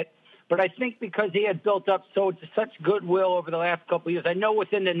downplay it, but I think because he had built up such goodwill over the last couple of years, I know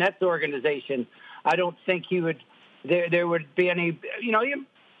within the Nets organization, I don't think there would be any,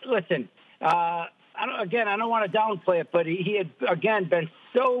 listen, I don't want to downplay it, but he had, again, been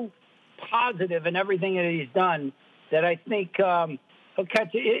so positive in everything that he's done that I think he'll catch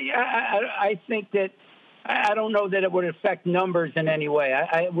it. I think that I don't know that it would affect numbers in any way.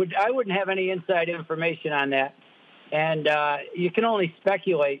 I wouldn't have any inside information on that, and you can only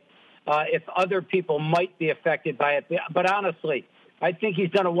speculate if other people might be affected by it. But honestly, I think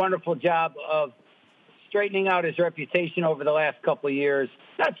he's done a wonderful job of straightening out his reputation over the last couple of years.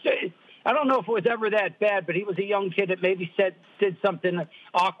 I don't know if it was ever that bad, but he was a young kid that maybe did something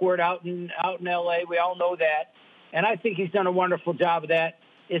awkward out in L.A. We all know that. And I think he's done a wonderful job of that.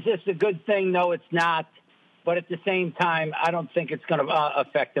 Is this a good thing? No, it's not. But at the same time, I don't think it's going to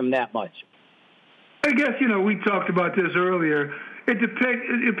affect him that much. I guess, we talked about this earlier. It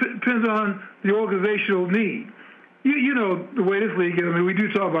depends on the organizational need. You know the way this league is. I mean, we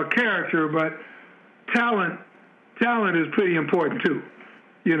do talk about character, but talent is pretty important too.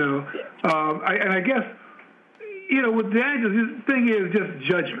 I guess, with D'Angelo, the thing is just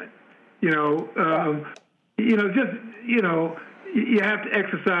judgment. You have to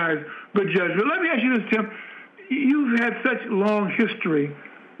exercise good judgment. Let me ask you this, Tim. You've had such long history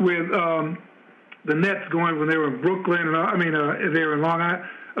with the Nets going when they were in Brooklyn, they were in Long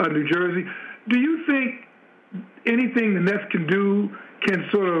Island, New Jersey. Do you think anything the Nets can do can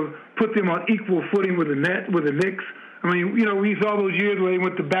sort of put them on equal footing with the Knicks? I mean, we saw those years where they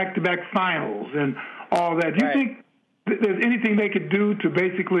went to back-to-back finals and all that. Do you think there's anything they could do to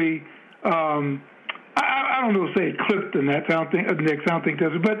basically, I don't know, say eclipse the Nets? Knicks. I don't think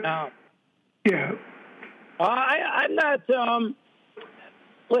there's, but no. Yeah. I'm not.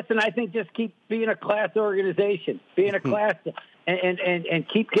 Listen, I think just keep being a class organization, being a class, and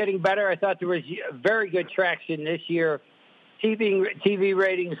keep getting better. I thought there was very good traction this year. TV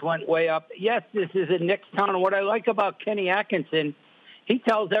ratings went way up. Yes, this is a Knicks town. And what I like about Kenny Atkinson, he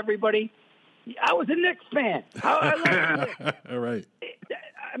tells everybody, I was a Knicks fan. I love the Knicks. All right.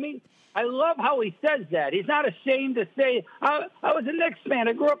 I mean, I love how he says that. He's not ashamed to say, I was a Knicks fan.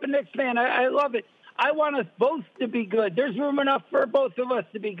 I grew up a Knicks fan. I love it. I want us both to be good. There's room enough for both of us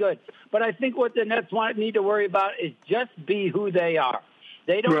to be good. But I think what the Nets need to worry about is just be who they are.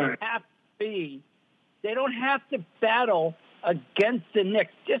 They don't have to be. They don't have to battle against the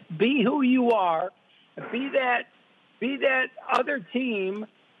Knicks. Just be who you are. Be that other team,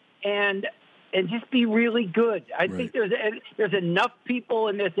 and just be really good. I think there's enough people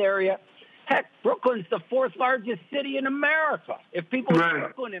in this area. Heck, Brooklyn's the 4th largest city in America. If people in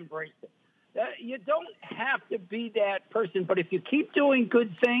Brooklyn embrace it. You don't have to be that person, but if you keep doing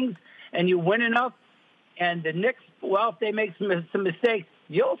good things and you win enough, and the Knicks, well, if they make some mistakes,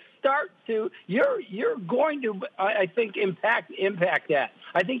 you'll start to, you're going to, I think, impact that.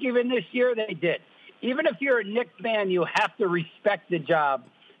 I think even this year they did. Even if you're a Knicks fan, you have to respect the job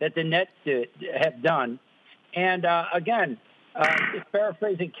that the Nets have done. And again, just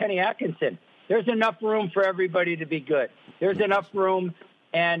paraphrasing Kenny Atkinson, there's enough room for everybody to be good. There's enough room.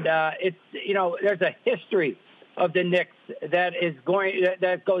 And it's, there's a history of the Knicks that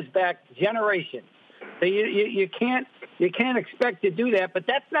goes back generations. So you can't expect to do that, but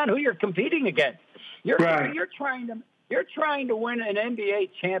that's not who you're competing against. You're trying to win an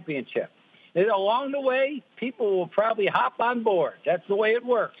NBA championship. And along the way, people will probably hop on board. That's the way it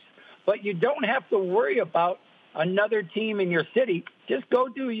works. But you don't have to worry about another team in your city. Just go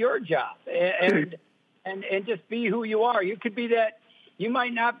do your job and just be who you are. You could be that. You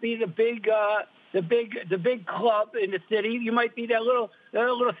might not be the big club in the city. You might be that little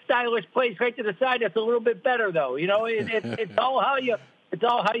stylish place right to the side that's a little bit better, though. It's all how you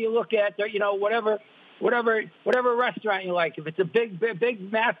look at whatever restaurant you like. If it's a big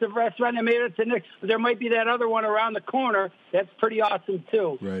massive restaurant, and maybe it's the Knicks, there might be that other one around the corner that's pretty awesome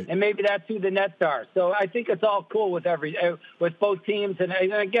too. Right. And maybe that's who the Nets are. So I think it's all cool with both teams. And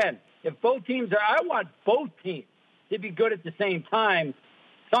again, if both teams I want both teams to be good at the same time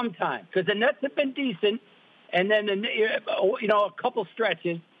sometime, because the Nets have been decent, and then a couple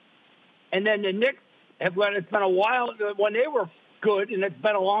stretches, and then the Knicks it's been a while when they were good, and it's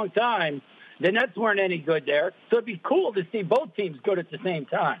been a long time. The Nets weren't any good there, so it'd be cool to see both teams good at the same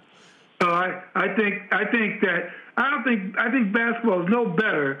time. I think basketball is no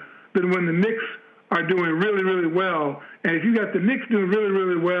better than when the Knicks are doing really, really well. And if you got the Knicks doing really,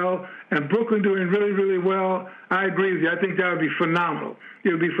 really well and Brooklyn doing really, really well, I agree with you. I think that would be phenomenal. It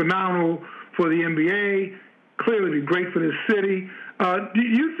would be phenomenal for the NBA, clearly be great for the city. Do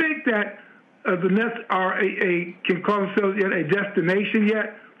you think that the Nets are can call themselves yet a destination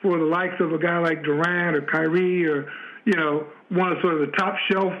yet for the likes of a guy like Durant or Kyrie or, one of sort of the top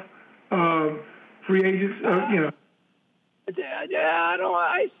shelf free agents? I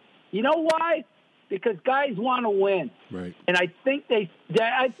don't. You know why? Because guys want to win, right? And I think there's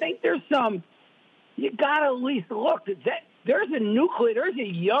some. You got to at least look. There's a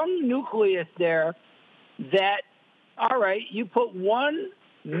young nucleus there. That, all right, you put one,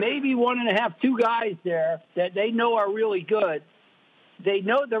 maybe 1.5, 2 guys there that they know are really good. They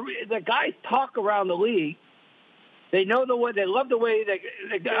know the guys talk around the league. They know the way. They love the way that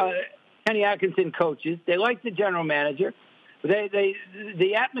Kenny Atkinson coaches. They like the general manager.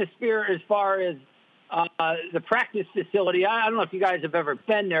 The atmosphere as far as the practice facility. I don't know if you guys have ever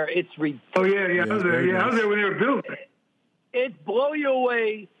been there. It's ridiculous. Oh yeah, I was there. Yeah, I was there when they were built. It blow you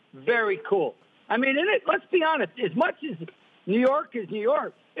away. Very cool. I mean, let's be honest. As much as New York is New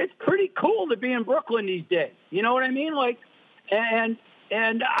York, it's pretty cool to be in Brooklyn these days. You know what I mean? Like, and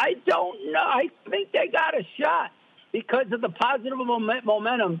I don't know. I think they got a shot because of the positive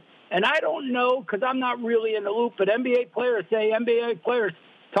momentum. And I don't know, because I'm not really in the loop, but NBA players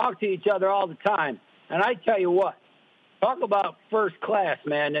talk to each other all the time. And I tell you what, talk about first class,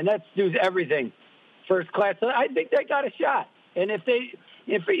 man. And Nets do everything first class. So I think they got a shot. And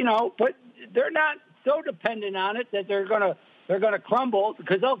but they're not so dependent on it that they're gonna crumble,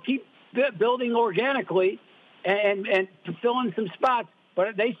 because they'll keep building organically and fill in some spots.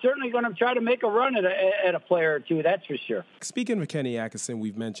 But they certainly going to try to make a run at a player or two, that's for sure. Speaking of Kenny Atkinson,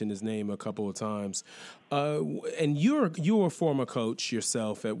 we've mentioned his name a couple of times, and you're a former coach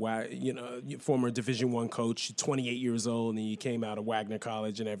yourself former Division I coach, 28 years old, and you came out of Wagner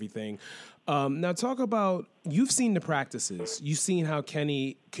College and everything. Now talk about, you've seen the practices, you've seen how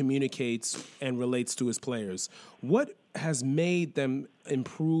Kenny communicates and relates to his players. What has made them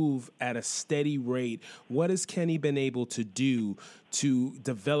improve at a steady rate? What has Kenny been able to do to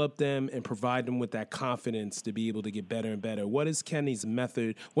develop them and provide them with that confidence to be able to get better and better? What is Kenny's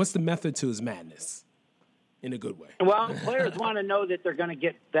method? What's the method to his madness in a good way? Well, players want to know that they're going to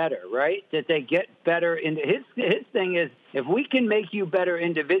get better, right? That they get better. His thing is, if we can make you better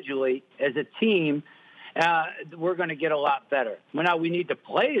individually as a team, we're going to get a lot better. Well, now we need to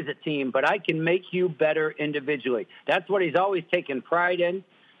play as a team, but I can make you better individually. That's what he's always taken pride in.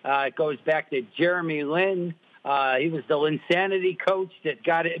 It goes back to Jeremy Lin. He was the Linsanity coach that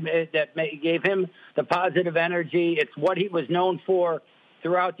gave him the positive energy. It's what he was known for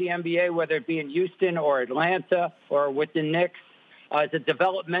throughout the NBA, whether it be in Houston or Atlanta or with the Knicks, as a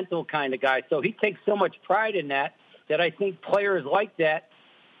developmental kind of guy. So he takes so much pride in that I think players like that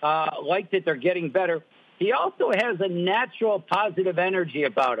like that they're getting better. He also has a natural positive energy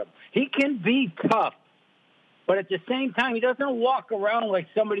about him. He can be tough, but at the same time, he doesn't walk around like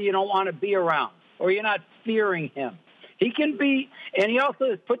somebody you don't want to be around or you're not fearing him. He can be, and he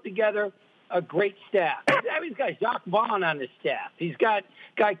also has put together a great staff. He's got Jacques Vaughn on his staff. He's got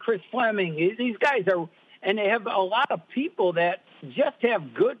guy Chris Fleming. These guys are, and they have a lot of people that just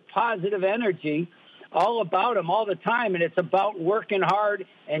have good positive energy all about them all the time, and it's about working hard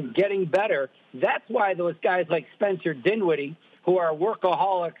and getting better. That's why those guys like Spencer Dinwiddie, who are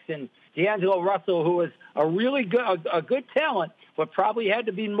workaholics, and D'Angelo Russell, who is a really good, a good talent, but probably had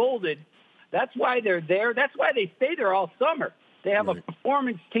to be molded. That's why they're there. That's why they stay there all summer. They have a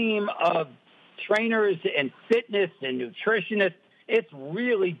performance team of trainers and fitness and nutritionists. It's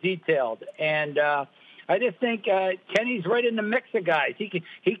really detailed, and I just think Kenny's right in the mix of guys. He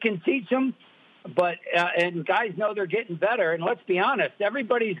can teach them. But and guys know they're getting better. And let's be honest,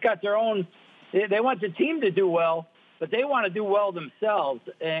 everybody's got their own. They want the team to do well, but they want to do well themselves.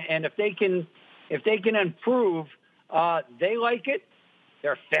 And if they can improve, they like it.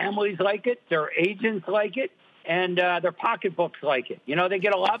 Their families like it. Their agents like it, and their pocketbooks like it. You know, they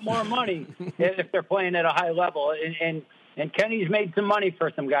get a lot more money if they're playing at a high level. And Kenny's made some money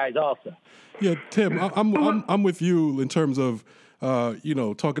for some guys also. Yeah, Tim, I'm with you in terms of.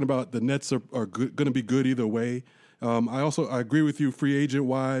 Talking about the Nets are going to be good either way. I agree with you, free agent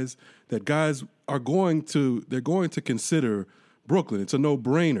wise, that guys they're going to consider Brooklyn. It's a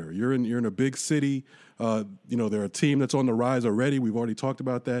no-brainer. You're in a big city. They're a team that's on the rise already. We've already talked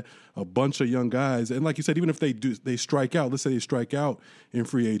about that. A bunch of young guys, and like you said, even if they strike out, let's say they strike out in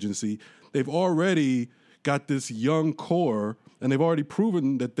free agency, they've already got this young core, and they've already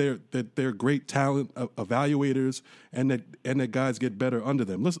proven that they're great talent evaluators, and that guys get better under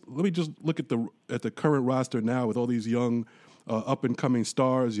them. Let me just look at the current roster now with all these young up and coming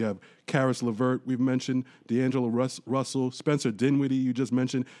stars. You have Karis LeVert, we've mentioned, D'Angelo Russell, Spencer Dinwiddie, you just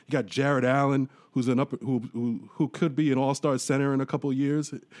mentioned. You got Jared Allen, who's who could be an all-star center in a couple of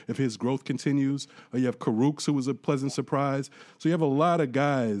years if his growth continues. You have Karooks, who was a pleasant surprise. So you have a lot of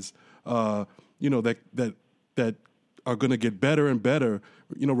guys. That are going to get better and better,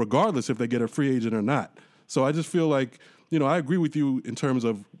 regardless if they get a free agent or not. So I just feel like, I agree with you in terms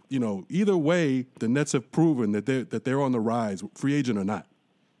of, either way, the Nets have proven that they're on the rise, free agent or not.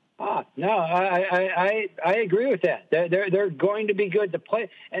 No, I agree with that. They're going to be good to play,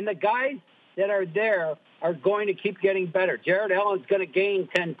 and the guys that are there are going to keep getting better. Jared Allen's going to gain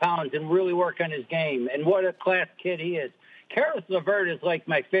 10 pounds and really work on his game, and what a class kid he is. Karis LeVert is like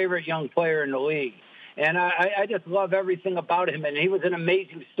my favorite young player in the league. And I just love everything about him. And he was an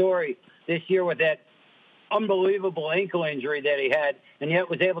amazing story this year with that unbelievable ankle injury that he had, and yet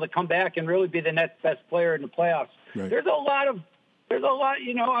was able to come back and really be the next best player in the playoffs. Right. There's a lot,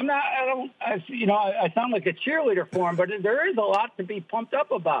 I sound like a cheerleader for him, but there is a lot to be pumped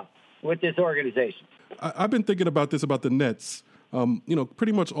up about with this organization. I've been thinking about this, about the Nets,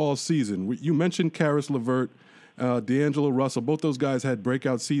 pretty much all season. You mentioned Karis LeVert, D'Angelo Russell. Both those guys had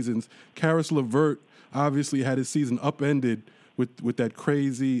breakout seasons. Karis LeVert obviously had his season upended with that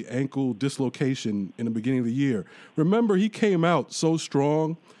crazy ankle dislocation in the beginning of the year. Remember, he came out so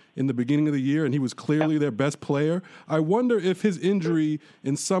strong in the beginning of the year, and he was clearly their best player. I wonder if his injury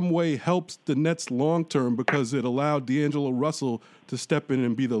in some way helps the Nets long-term because it allowed D'Angelo Russell to step in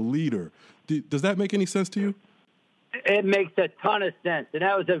and be the leader. Does that make any sense to you? It makes a ton of sense, and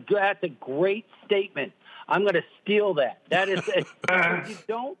that's a great statement. I'm going to steal that. That is, if you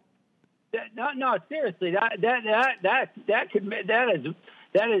don't. No, seriously, that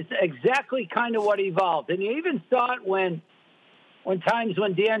is exactly kind of what evolved, and you even saw it when times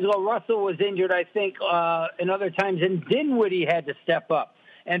when D'Angelo Russell was injured, I think, and other times, and Dinwiddie had to step up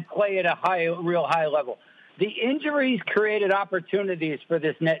and play at a real high level. The injuries created opportunities for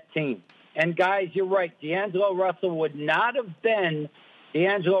this net team, and guys, you're right. D'Angelo Russell would not have been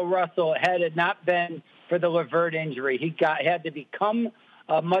D'Angelo Russell had it not been for the LeVert injury. He had to become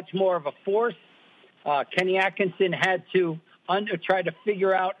much more of a force. Kenny Atkinson had to try to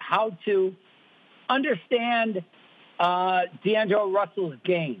figure out how to understand D'Angelo Russell's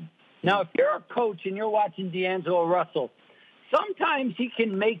game. Now, if you're a coach and you're watching D'Angelo Russell, sometimes he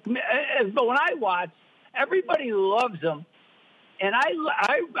can make. But when I watch, everybody loves him, and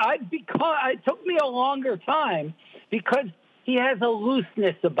it took me a longer time because he has a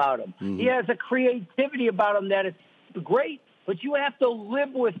looseness about him. Mm-hmm. He has a creativity about him that is great, but you have to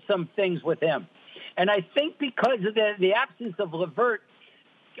live with some things with him. And I think because of the absence of LeVert,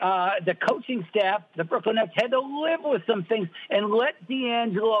 the coaching staff, the Brooklyn Nets, had to live with some things and let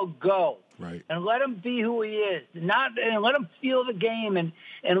D'Angelo go. Right. And let him be who he is, and let him feel the game, and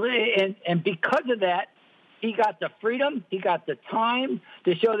because of that, he got the freedom, he got the time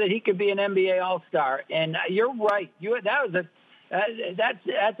to show that he could be an NBA All-Star. And you're right, that's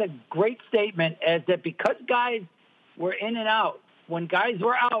a great statement, as that because guys were in and out. When guys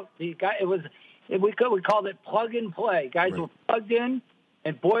were out, we called it plug and play. Guys were plugged in,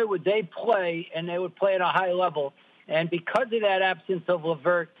 and boy would they play, and they would play at a high level. And because of that absence of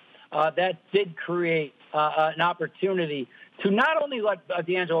LeVert, that did create an opportunity to not only let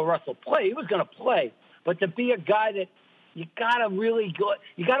D'Angelo Russell play, he was going to play, but to be a guy that you got to really go,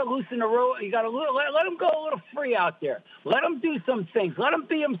 you got to loosen the road, you got to let him go a little free out there. Let him do some things. Let him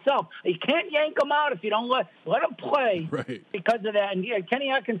be himself. You can't yank him out if you don't let him play. Right. Because of that. And Kenny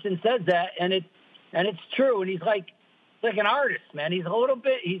Atkinson says that, and it's true. And he's like an artist, man. He's a little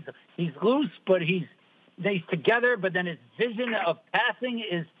bit, he's loose, but he's together, but then his vision of passing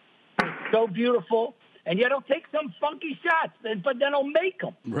is so beautiful, and yet he'll take some funky shots, but then he'll make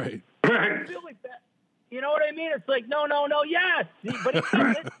them. Right. Really bad. You know what I mean? It's like, no, yes. But he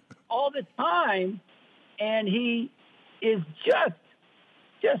does it all the time, and he is just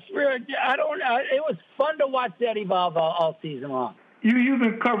really, it was fun to watch that evolve all season long. You've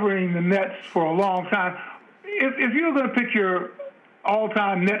been covering the Nets for a long time. If you were going to pick your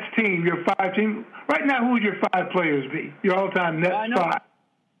all-time Nets team, your 5 team, right now, who would your 5 players be? Your all-time Nets 5?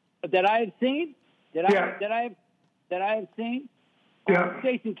 That I have seen? That I have seen? Yeah.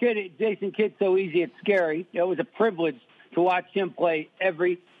 Jason Kidd's so easy, it's scary. It was a privilege to watch him play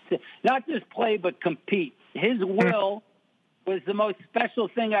not just play, but compete. His will was the most special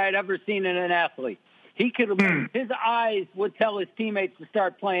thing I had ever seen in an athlete. His eyes would tell his teammates to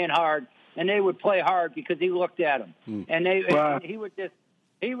start playing hard, and they would play hard because he looked at them. And he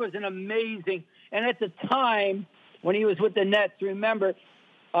was an amazing, and at the time when he was with the Nets, remember,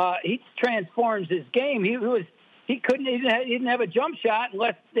 he transforms his game. He didn't have a jump shot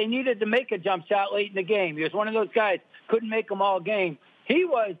unless they needed to make a jump shot late in the game. He was one of those guys, couldn't make them all game. He's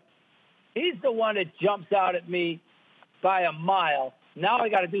the one that jumps out at me by a mile. Now I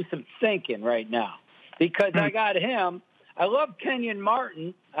got to do some thinking right now because I got him. I love Kenyon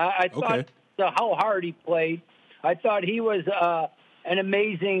Martin. I thought how hard he played. I thought he was an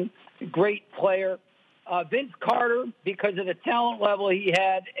amazing, great player. Vince Carter, because of the talent level he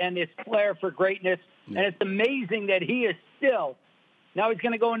had and his flair for greatness. And it's amazing that he is still, now he's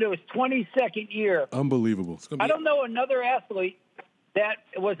going to go into his 22nd year. Unbelievable. I don't know another athlete that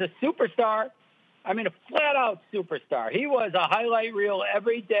was a superstar. I mean, a flat-out superstar. He was a highlight reel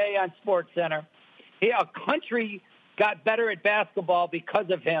every day on SportsCenter. A country got better at basketball because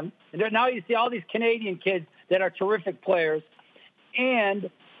of him. And now you see all these Canadian kids that are terrific players. And,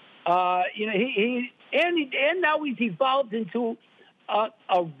 now he's evolved into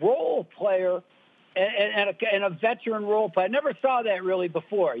a role player and a veteran role player. I never saw that really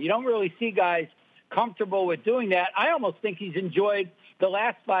before. You don't really see guys comfortable with doing that. I almost think he's enjoyed the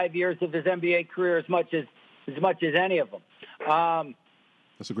last 5 years of his NBA career as much as any of them.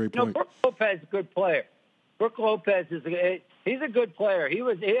 That's a great point. Brook Lopez is a good player. Brook Lopez he's a good player.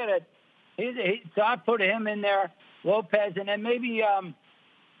 So I put him in there, Lopez, and then maybe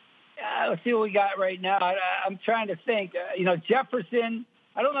let's see what we got right now. I'm trying to think. Jefferson.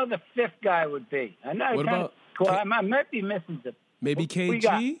 I don't know who the 5th guy would be. I might be missing some. Maybe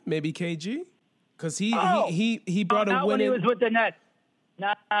KG. Maybe KG. Because he brought a win. When he was with the Nets.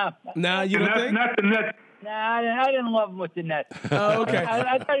 Nah, you don't think? Not the Nets. Nah, I didn't love him with the Nets. Oh, okay.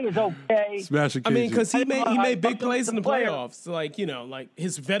 I thought he was okay. Smashing KG. I mean, because he made big plays in the playoffs. Like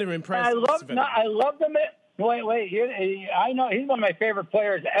his veteran presence. I loved him. Wait. I know he's one of my favorite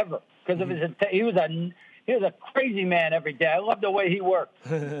players ever because of his. He was a crazy man every day. I love the way he worked.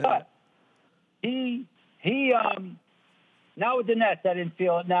 But he now with the Nets, I didn't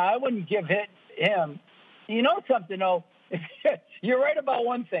feel it. Now I wouldn't give him. You know something though. You're right about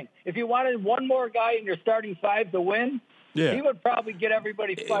one thing. If you wanted one more guy in your starting 5 to win, he would probably get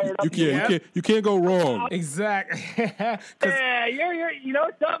everybody fired up. You can't go wrong. Exactly. Yeah, you know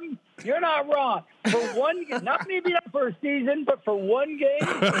something? You're not wrong. For one, not maybe not for a season, but for one game,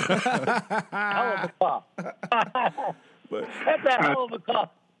 hell of a call. That's a hell of a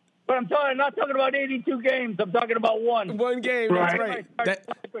call. But I'm not talking about 82 games. I'm talking about one. One game, that's right.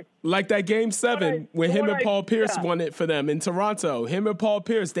 Like that game 7 when him and Paul Pierce won it for them in Toronto. Him and Paul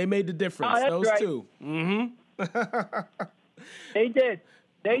Pierce, they made the difference. Those two. Mm-hmm. They did.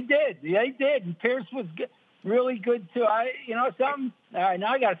 And Pierce was good. really good too. Something. All right,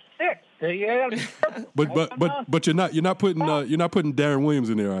 now I got 6. You gotta be careful. But you're not putting Darren Williams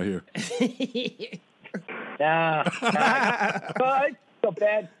in there out here. Nah, well, it's so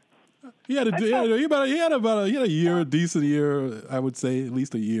bad. He had a year, a decent year, I would say, at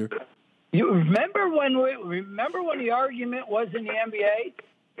least a year. You remember when the argument was in the NBA?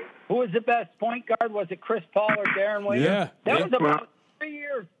 Who was the best point guard? Was it Chris Paul or Darren Williams? Yeah. That was about 3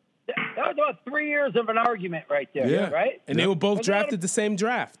 years. That was about 3 years of an argument right there. Yeah. Right. And they were both drafted the same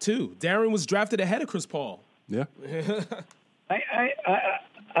draft too. Darren was drafted ahead of Chris Paul. Yeah.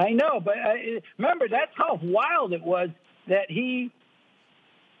 I know, but remember that's how wild it was that he.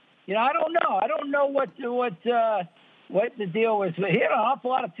 I don't know. I don't know what the deal was. He had an awful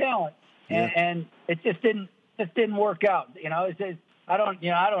lot of talent, and it just didn't work out. I don't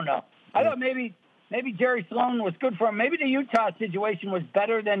know. I thought maybe Jerry Sloan was good for him. Maybe the Utah situation was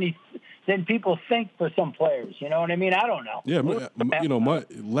better than people think for some players. You know what I mean? I don't know. Yeah,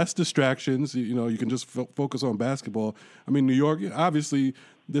 less distractions. You can just focus on basketball. I mean, New York, obviously,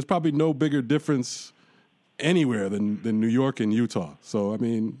 there's probably no bigger difference anywhere than New York and Utah. So, I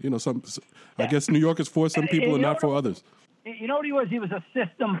mean, I guess New York is for some people and not for others. You know what he was? He was a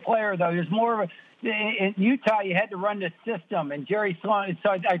system player, though. He was more of in Utah, you had to run the system, and Jerry Sloan. So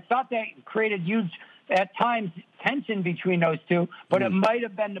I thought that created huge, at times, tension between those two, but it might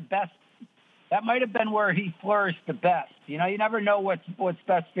have been the best. That might have been where he flourished the best. You never know what's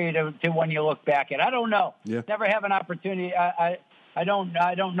best for you to when you look back at. I don't know. Yeah. Never have an opportunity. I don't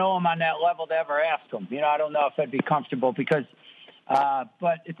know him on that level to ever ask him. I don't know if I'd be comfortable because,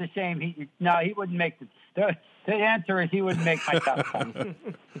 but it's a shame. He wouldn't make the answer is he wouldn't make my top 10.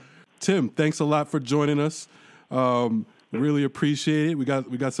 Tim, thanks a lot for joining us. Really appreciate it. We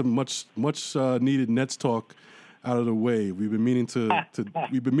got some much needed Nets talk out of the way. We've been meaning to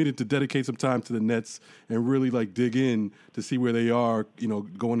dedicate some time to the Nets and really dig in to see where they are,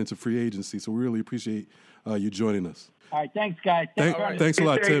 going into free agency. So we really appreciate you joining us. All right, thanks, guys. Thanks a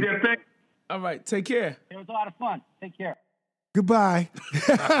lot, Tim. All right, take care. It was a lot of fun. Take care. Goodbye.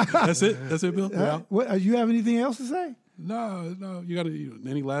 That's it, Bill? What, you have anything else to say? No. You got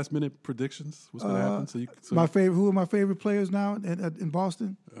any last minute predictions? What's going to happen? Who are my favorite players now in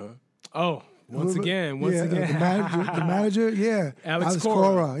Boston? Once again. The manager, yeah. Alex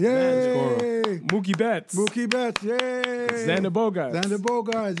Cora. Yay. Mookie Betts. Yay. Xander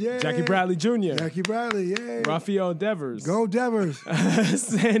Bogaerts. Yay. Jackie Bradley Jr. Yay. Rafael Devers. Go Devers.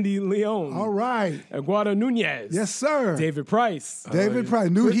 Sandy Leon. All right. Eduardo Nunez. Yes, sir. David Price.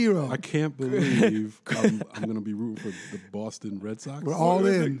 New hero. I can't believe I'm going to be rooting for the Boston Red Sox. We're all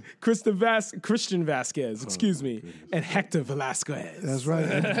in. Christian Vasquez, and Hector Velasquez. That's right.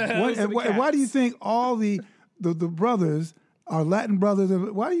 And why do you think all the brothers are Latin brothers?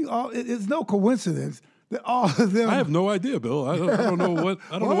 Why do you all? It's no coincidence that all of them. I have no idea, Bill. I don't know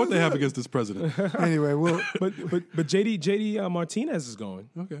what they have against this president. Anyway, but JD Martinez is going.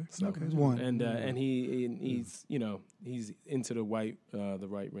 Okay, it's one, and he's into the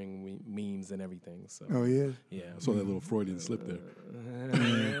right ring memes and everything. So yeah. I saw that little Freudian slip there.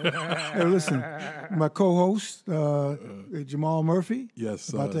 Hey, listen, my co-host Jamal Murphy. Yes,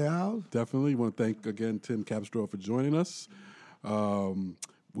 definitely. Want to thank again Tim Capstraw for joining us.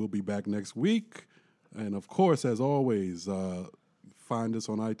 We'll be back next week. And, of course, as always, find us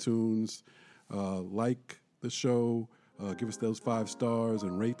on iTunes, like the show, give us those 5 stars,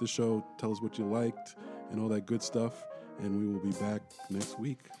 and rate the show. Tell us what you liked and all that good stuff. And we will be back next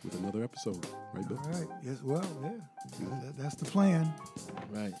week with another episode. Right, Bill? All right. Yes, well, yeah. That's the plan.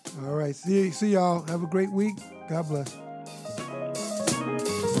 Right. All right. See y'all. Have a great week. God bless.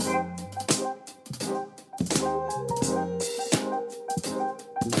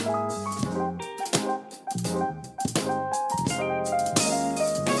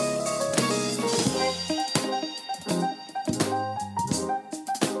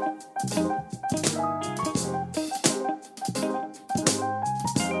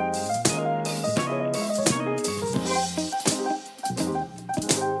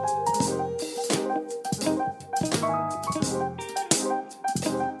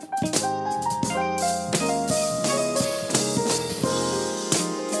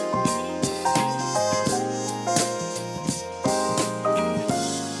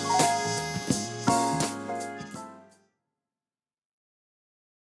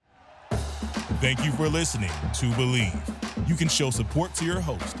 Thank you for listening to Believe. You can show support to your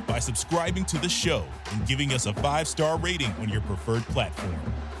host by subscribing to the show and giving us a 5-star rating on your preferred platform.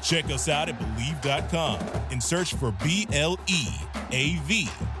 Check us out at Believe.com and search for BLEAV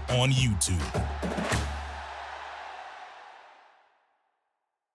on YouTube.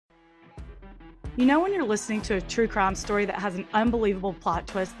 You know when you're listening to a true crime story that has an unbelievable plot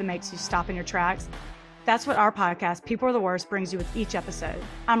twist that makes you stop in your tracks? That's what our podcast, People Are the Worst, brings you with each episode.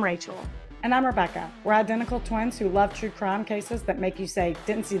 I'm Rachel. And I'm Rebecca. We're identical twins who love true crime cases that make you say,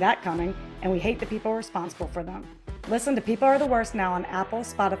 didn't see that coming, and we hate the people responsible for them. Listen to People Are the Worst now on Apple,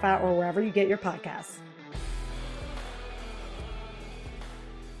 Spotify, or wherever you get your podcasts.